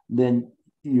 then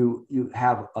you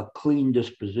have a clean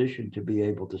disposition to be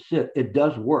able to sit. It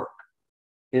does work.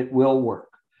 It will work.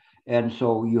 And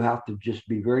so you have to just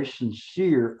be very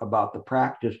sincere about the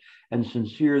practice and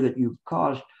sincere that you've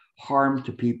caused harm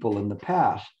to people in the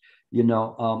past.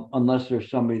 Unless there's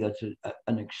somebody that's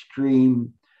an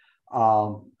extreme,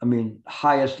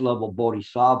 highest level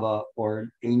bodhisattva or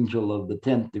an angel of the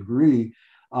 10th degree,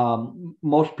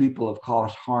 most people have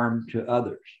caused harm to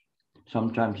others.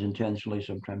 sometimes intentionally,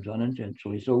 sometimes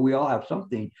unintentionally. So we all have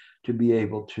something to be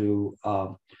able to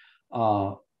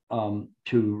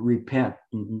repent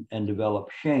and develop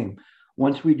shame.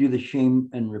 Once we do the shame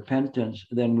and repentance,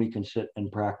 then we can sit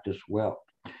and practice well.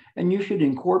 And you should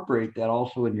incorporate that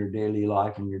also in your daily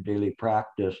life and your daily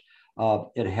practice.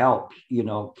 It helps,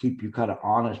 keep you kind of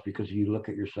honest, because you look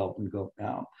at yourself and go,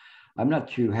 now, I'm not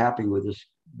too happy with this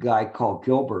guy called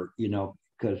Gilbert,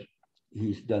 because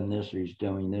he's done this or he's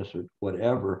doing this or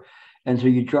whatever. And so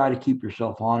you try to keep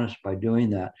yourself honest by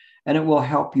doing that. And it will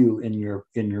help you in your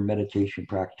meditation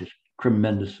practice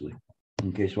tremendously.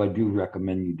 Okay, so I do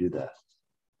recommend you do that.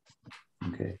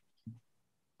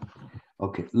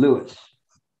 Okay, Lewis.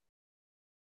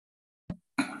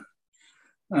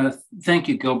 Thank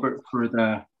you, Gilbert, for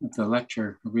the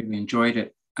lecture. I really enjoyed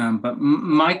it. But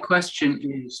my question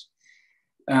is,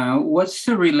 what's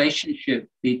the relationship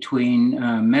between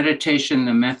meditation,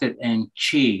 the method, and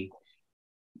qi?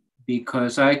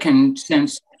 Because I can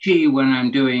sense qi when I'm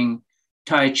doing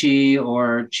Tai Chi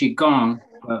or Qigong,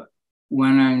 but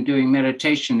when I'm doing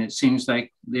meditation, it seems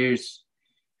like there's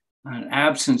an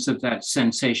absence of that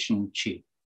sensation qi.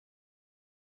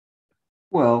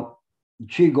 Well,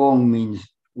 Qigong means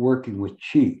working with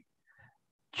qi.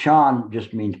 Chan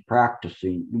just means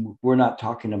practicing. We're not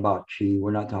talking about qi.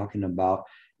 We're not talking about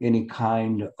any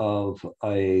kind of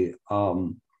an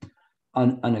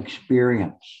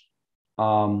experience.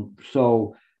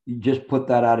 So you just put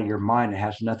that out of your mind. It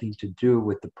has nothing to do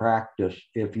with the practice.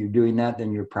 If you're doing that,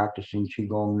 then you're practicing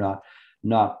Qigong,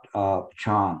 not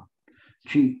Chan.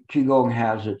 Qigong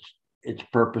has its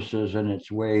purposes and its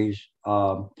ways,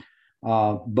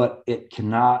 but it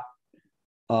cannot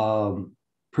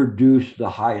produce the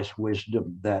highest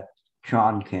wisdom that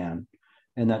Chan can,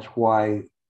 and that's why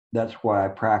I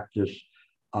practice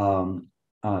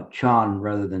Chan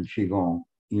rather than Qigong.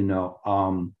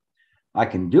 I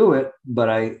can do it,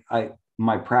 but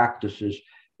my practice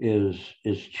is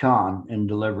Chan and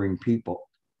delivering people,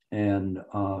 and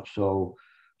so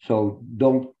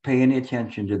don't pay any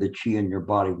attention to the qi in your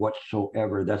body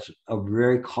whatsoever. That's a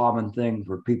very common thing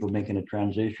for people making a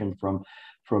transition from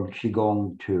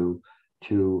Qigong to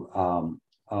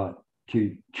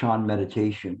Chan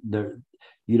meditation.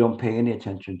 You don't pay any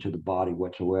attention to the body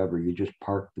whatsoever. You just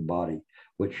park the body.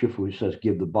 What Shifu says,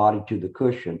 give the body to the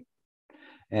cushion,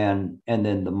 and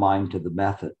then the mind to the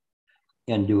method,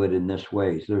 and do it in this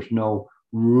way. So there's no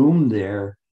room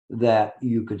there that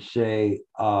you could say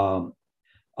that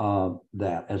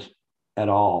as at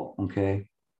all. Okay,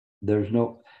 there's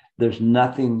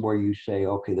nothing where you say,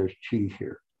 okay, there's qi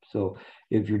here. So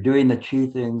if you're doing the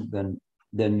qi thing,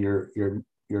 then you're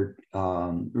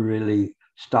really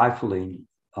stifling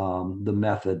the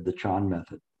method, the Chan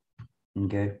method.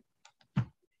 Okay.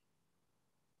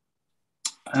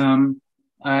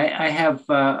 I have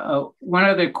one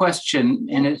other question,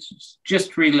 and it's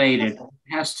just related. It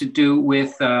has to do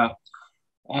with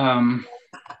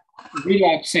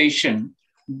relaxation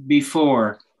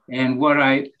before. And what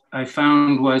I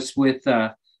found was with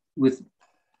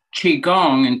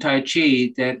Qigong and Tai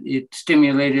Chi that it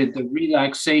stimulated the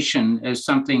relaxation as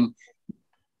something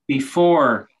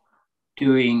before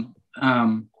doing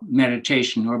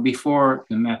meditation or before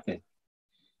the method.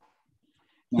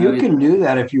 You can do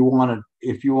that if you want to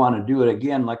do it.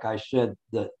 Again, like I said,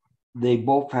 that they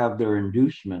both have their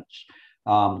inducements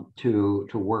to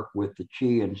work with the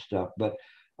qi and stuff. But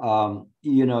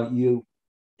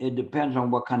it depends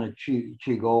on what kind of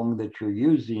qigong that you're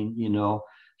using.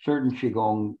 Certain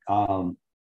qigong,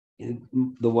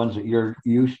 the ones that you're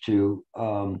used to,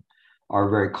 are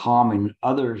very calming.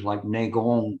 Others, like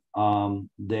Neigong,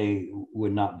 they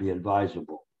would not be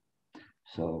advisable.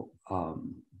 So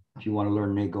if you want to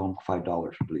learn Neigong,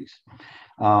 $5, please.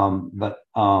 But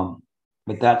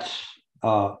that's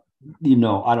I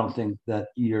don't think that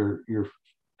you're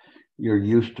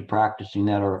used to practicing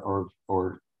that or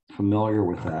familiar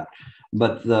with that.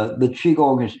 But the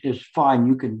Qigong is fine.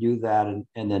 You can do that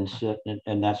and then sit,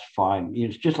 and that's fine.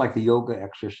 It's just like the yoga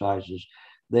exercises.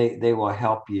 They will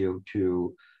help you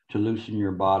to loosen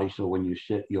your body, so when you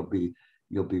sit, you'll be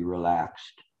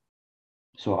relaxed.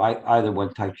 So either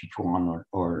one, Tai Chi Chuan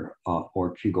or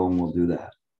Qigong, will do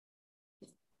that.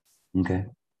 Okay.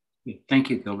 Thank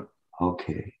you, Gilbert.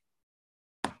 Okay.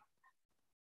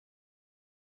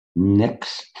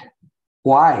 Next,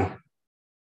 why?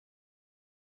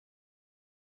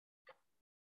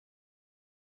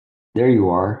 There you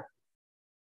are.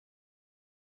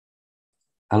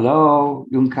 Hello,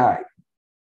 Yung Kai.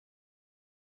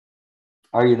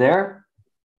 Are you there?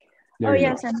 Oh,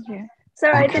 yes, I'm here.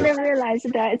 Sorry, okay. I didn't realize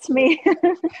that it's me.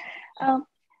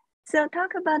 So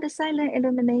talk about the silent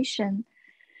illumination.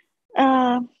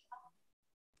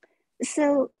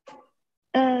 So,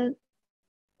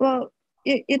 well,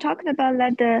 you're talking about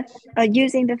let the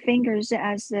using the fingers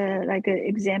as like an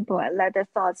example, let the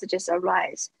thoughts just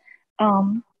arise.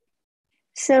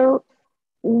 So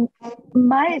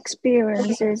my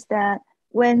experience is that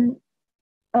when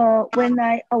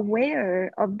I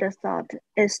aware of the thought,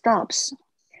 it stops,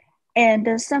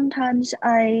 and sometimes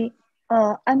I'm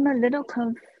a little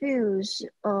confused.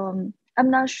 I'm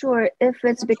not sure if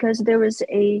it's because there is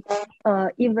a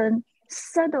even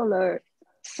subtler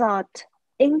thought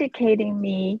indicating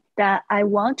me that I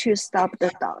want to stop the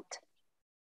thought.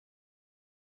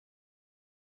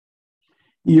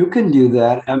 You can do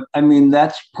that. I mean,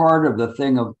 that's part of the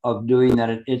thing of doing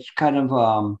that. It's kind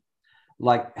of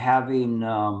like having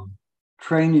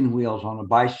training wheels on a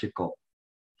bicycle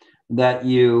that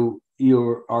you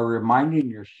are reminding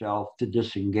yourself to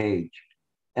disengage,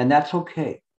 and that's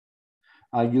okay.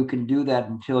 You can do that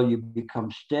until you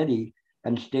become steady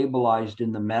and stabilized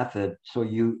in the method. So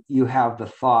you have the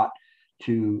thought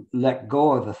to let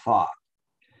go of the thought.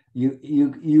 You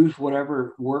use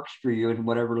whatever works for you in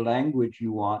whatever language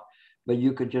you want, but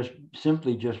you could just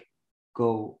simply just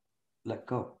go, let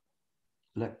go,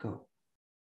 let go.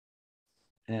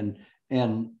 And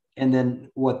then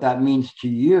what that means to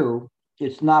you,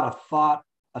 it's not a thought,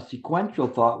 a sequential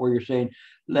thought where you're saying,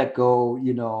 let go,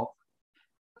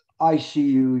 I see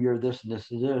you, you're this and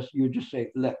this and this. You just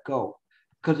say, let go,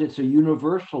 because it's a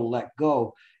universal let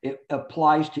go. It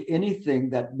applies to anything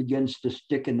that begins to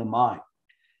stick in the mind.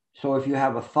 So if you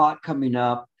have a thought coming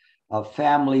up, a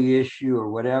family issue or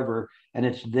whatever, and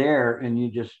it's there, and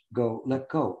you just go, let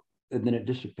go, and then it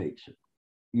dissipates it.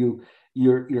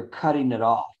 You're cutting it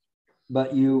off,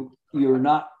 but you're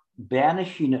not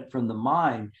banishing it from the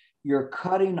mind. You're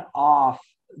cutting off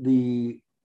the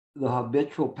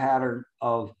habitual pattern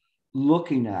of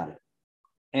looking at it.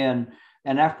 And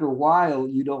after a while,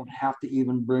 you don't have to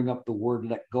even bring up the word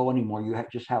let go anymore. You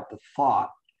just have the thought,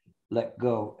 let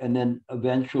go. And then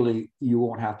eventually you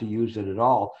won't have to use it at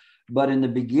all. But in the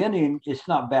beginning, it's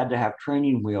not bad to have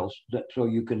training wheels so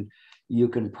you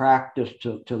can practice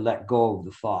to let go of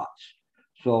the thoughts.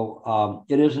 So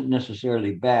it isn't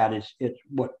necessarily bad. It's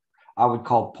what I would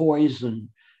call poison,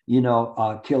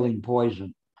 killing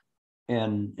poison.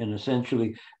 And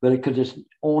essentially, but because it's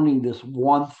only this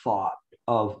one thought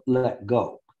of let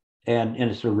go, and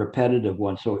it's a repetitive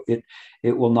one, so it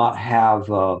will not have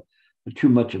too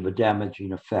much of a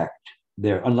damaging effect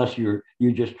there, unless you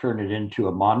just turn it into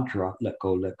a mantra: let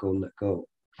go, let go, let go.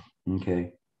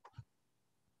 Okay.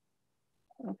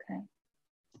 Okay.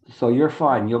 So you're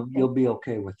fine. You'll be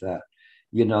okay with that.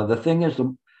 The thing is,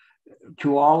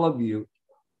 to all of you,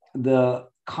 the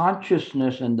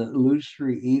consciousness and the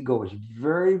illusory ego is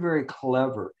very, very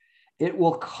clever. It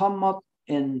will come up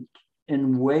in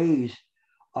ways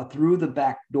through the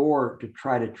back door to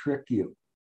try to trick you.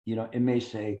 It may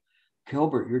say,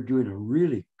 Gilbert, you're doing a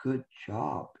really good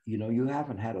job. You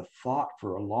haven't had a thought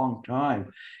for a long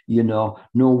time. No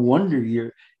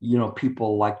wonder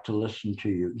people like to listen to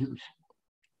you. You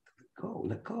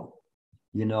let go,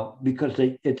 because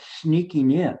it's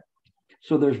sneaking in.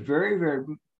 So there's very, very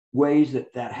ways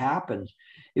that happens.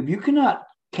 If you cannot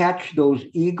catch those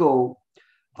ego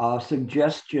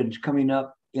suggestions coming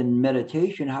up in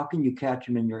meditation, how can you catch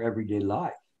them in your everyday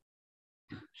life?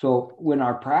 So when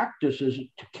our practice is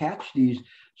to catch these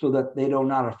so that they do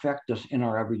not affect us in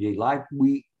our everyday life,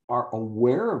 we are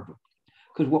aware of them.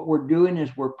 Because what we're doing is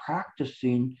we're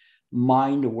practicing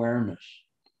mind awareness.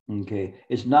 Okay,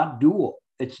 it's not dual.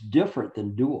 It's different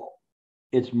than dual.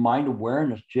 It's mind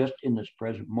awareness just in this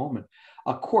present moment.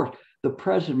 Of course, the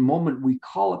present moment, we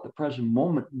call it the present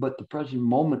moment, but the present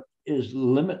moment is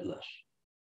limitless.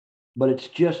 But it's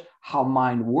just how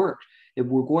mind works. If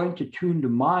we're going to tune to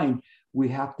mind, we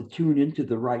have to tune into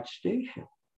the right station.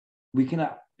 We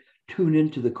cannot tune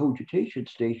into the cogitation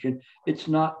station. It's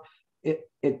not,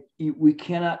 we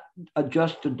cannot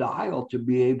adjust the dial to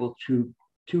be able to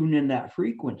tune in that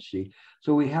frequency.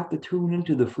 So we have to tune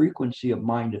into the frequency of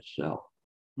mind itself.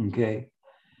 Okay.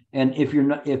 And if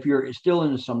you're still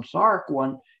in the samsaric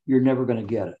one, you're never going to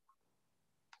get it.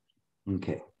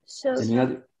 Okay. So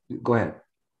go ahead.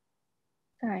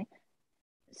 All right.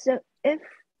 So if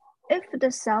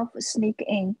the self sneak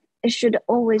in, it should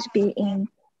always be in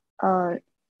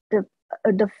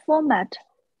the format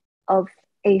of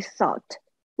a thought,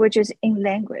 which is in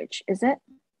language, is it?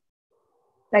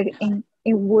 Like in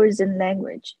words and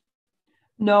language.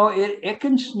 No, it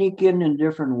can sneak in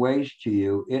different ways to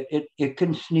you. It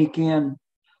can sneak in,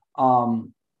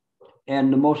 and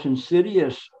the most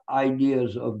insidious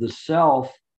ideas of the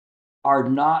self are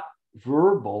not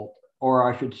verbal,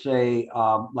 or I should say,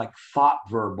 like thought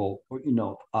verbal,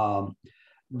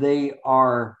 they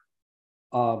are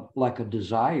like a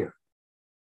desire,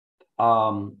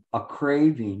 a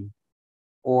craving,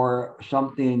 or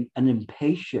something, an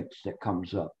impatience that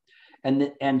comes up.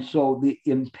 And so the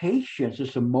impatience,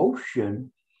 this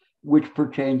emotion, which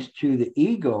pertains to the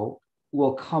ego,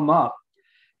 will come up,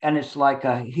 and it's like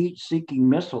a heat-seeking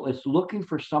missile. It's looking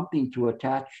for something to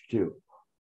attach to.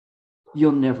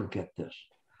 You'll never get this,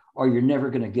 or you're never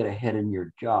going to get ahead in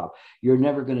your job. You're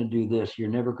never going to do this. You're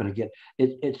never going to get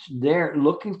it. It's there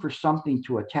looking for something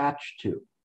to attach to.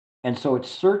 And so it's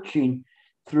searching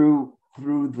through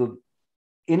the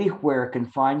anywhere it can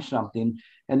find something.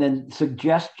 And then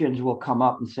suggestions will come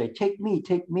up and say, take me,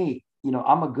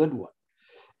 I'm a good one.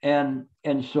 And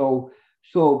so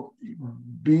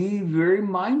be very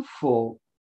mindful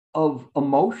of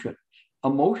emotions.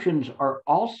 Emotions are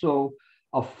also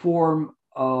a form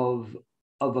of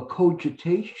a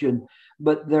cogitation,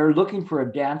 but they're looking for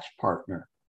a dance partner.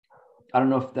 I don't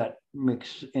know if that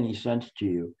makes any sense to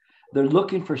you. They're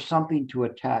looking for something to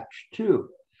attach to,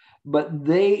 but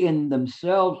they in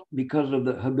themselves, because of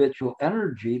the habitual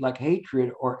energy, like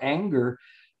hatred or anger,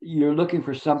 you're looking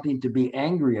for something to be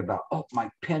angry about. Oh, my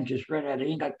pen just ran out of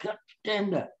ink. I can't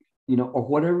stand that, or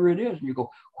whatever it is. And you go,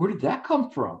 where did that come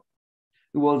from?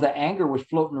 Well, the anger was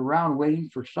floating around waiting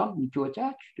for something to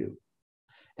attach to.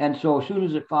 And so as soon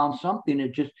as it found something,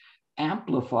 it just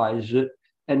amplifies it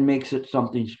and makes it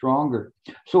something stronger.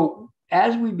 So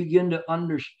as we begin to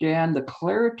understand the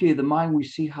clarity of the mind, we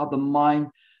see how the mind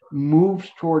moves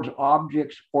towards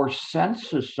objects or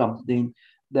senses something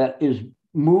that is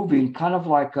moving, kind of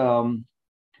like a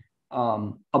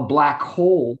black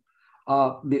hole.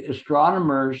 The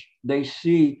astronomers, they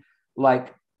see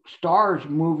like stars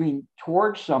moving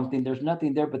towards something. There's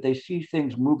nothing there, but they see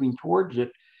things moving towards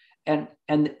it. And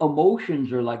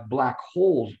emotions are like black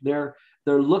holes. They're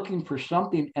looking for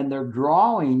something, and they're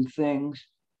drawing things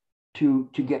to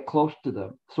get close to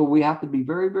them. So we have to be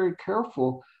very, very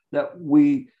careful that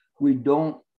we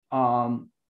don't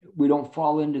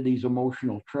fall into these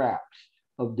emotional traps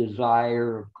of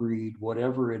desire, of greed,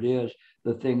 whatever it is,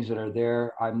 the things that are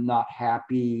there. I'm not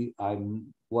happy.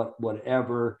 I'm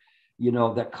whatever,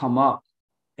 that come up.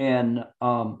 And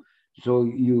so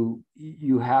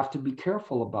you have to be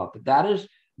careful about that. That is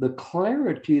the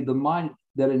clarity of the mind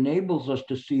that enables us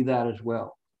to see that as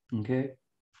well. Okay.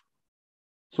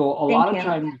 So a lot of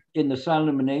times in the silent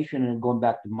illumination, and going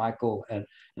back to Michael and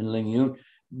Ling Yun,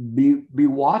 be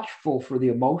watchful for the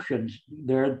emotions.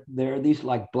 They're these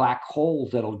like black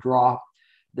holes that'll draw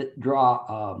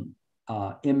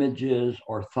images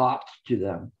or thoughts to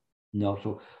them.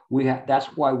 So that's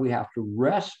why we have to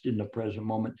rest in the present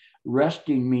moment.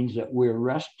 Resting means that we're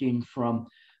resting from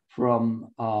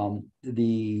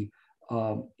the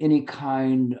any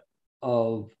kind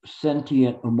of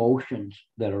sentient emotions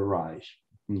that arise.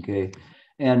 Okay,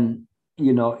 and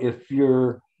if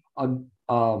you're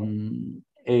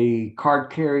a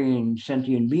card-carrying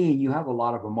sentient being, you have a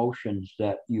lot of emotions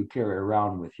that you carry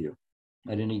around with you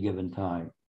at any given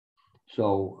time.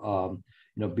 So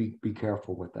be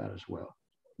careful with that as well.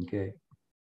 Okay.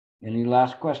 Any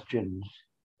last questions?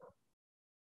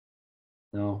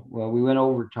 No. Well, we went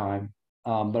over time,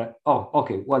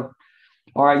 okay. What?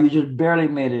 All right. You just barely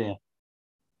made it in.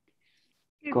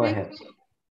 Go ahead.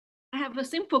 I have a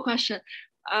simple question.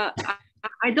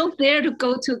 I don't dare to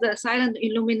go to the silent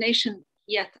illumination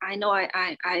yet. I know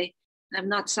I'm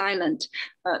not silent.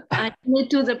 I need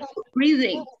to the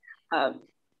breathing.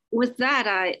 With that,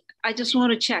 I just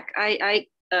want to check. I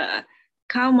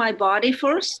count my body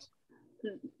first,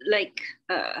 like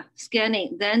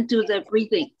scanning, then do the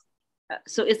breathing.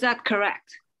 So is that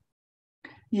correct?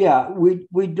 Yeah, we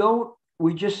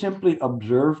just simply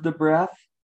observe the breath.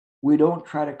 We don't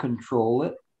try to control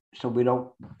it. So we don't,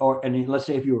 let's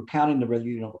say if you were counting the breath,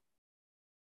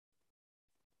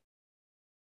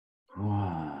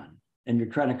 one, and you're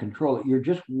trying to control it. You're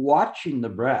just watching the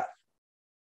breath.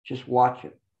 Just watch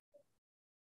it.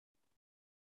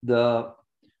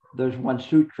 There's one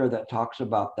sutra that talks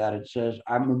about that. It says,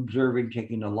 I'm observing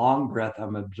taking a long breath.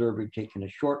 I'm observing taking a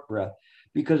short breath,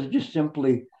 because it just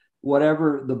simply,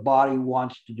 whatever the body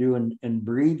wants to do in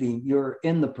breathing, you're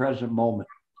in the present moment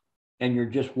and you're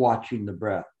just watching the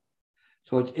breath.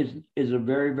 So it's a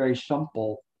very, very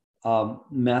simple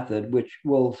method, which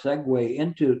will segue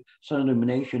into silent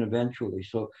illumination eventually.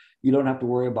 So you don't have to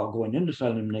worry about going into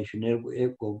silent illumination.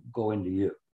 It will go into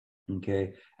you,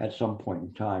 okay, at some point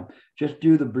in time. Just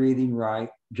do the breathing right,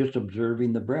 just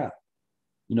observing the breath.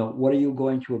 What are you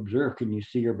going to observe? Can you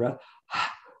see your breath?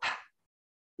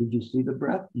 Did you see the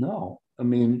breath? No. I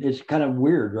mean, it's kind of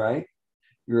weird, right?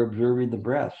 You're observing the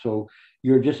breath. So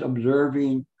you're just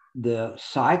observing the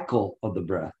cycle of the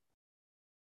breath.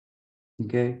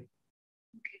 Okay?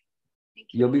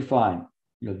 You'll be fine.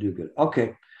 You'll do good.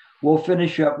 Okay. We'll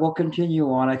finish up. We'll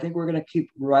continue on. I think we're going to keep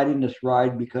riding this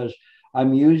ride because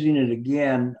I'm using it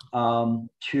again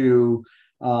to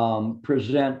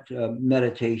present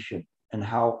meditation and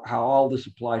how all this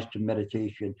applies to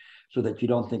meditation, so that you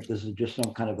don't think this is just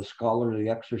some kind of a scholarly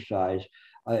exercise.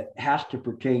 It has to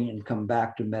pertain and come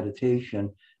back to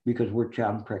meditation because we're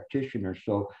Chan practitioners.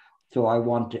 So I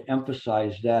want to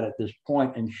emphasize that at this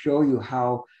point and show you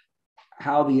how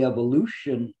the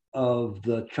evolution of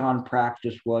the Chan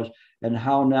practice was, and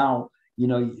how now, you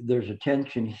know, there's a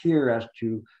tension here as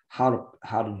to how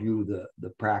to do the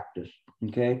practice.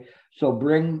 Okay, so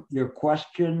bring your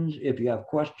questions if you have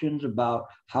questions about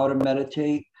how to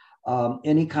meditate.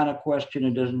 Any kind of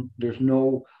question. There's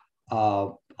no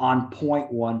on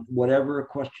point one. Whatever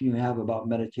question you have about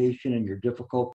meditation and your difficulty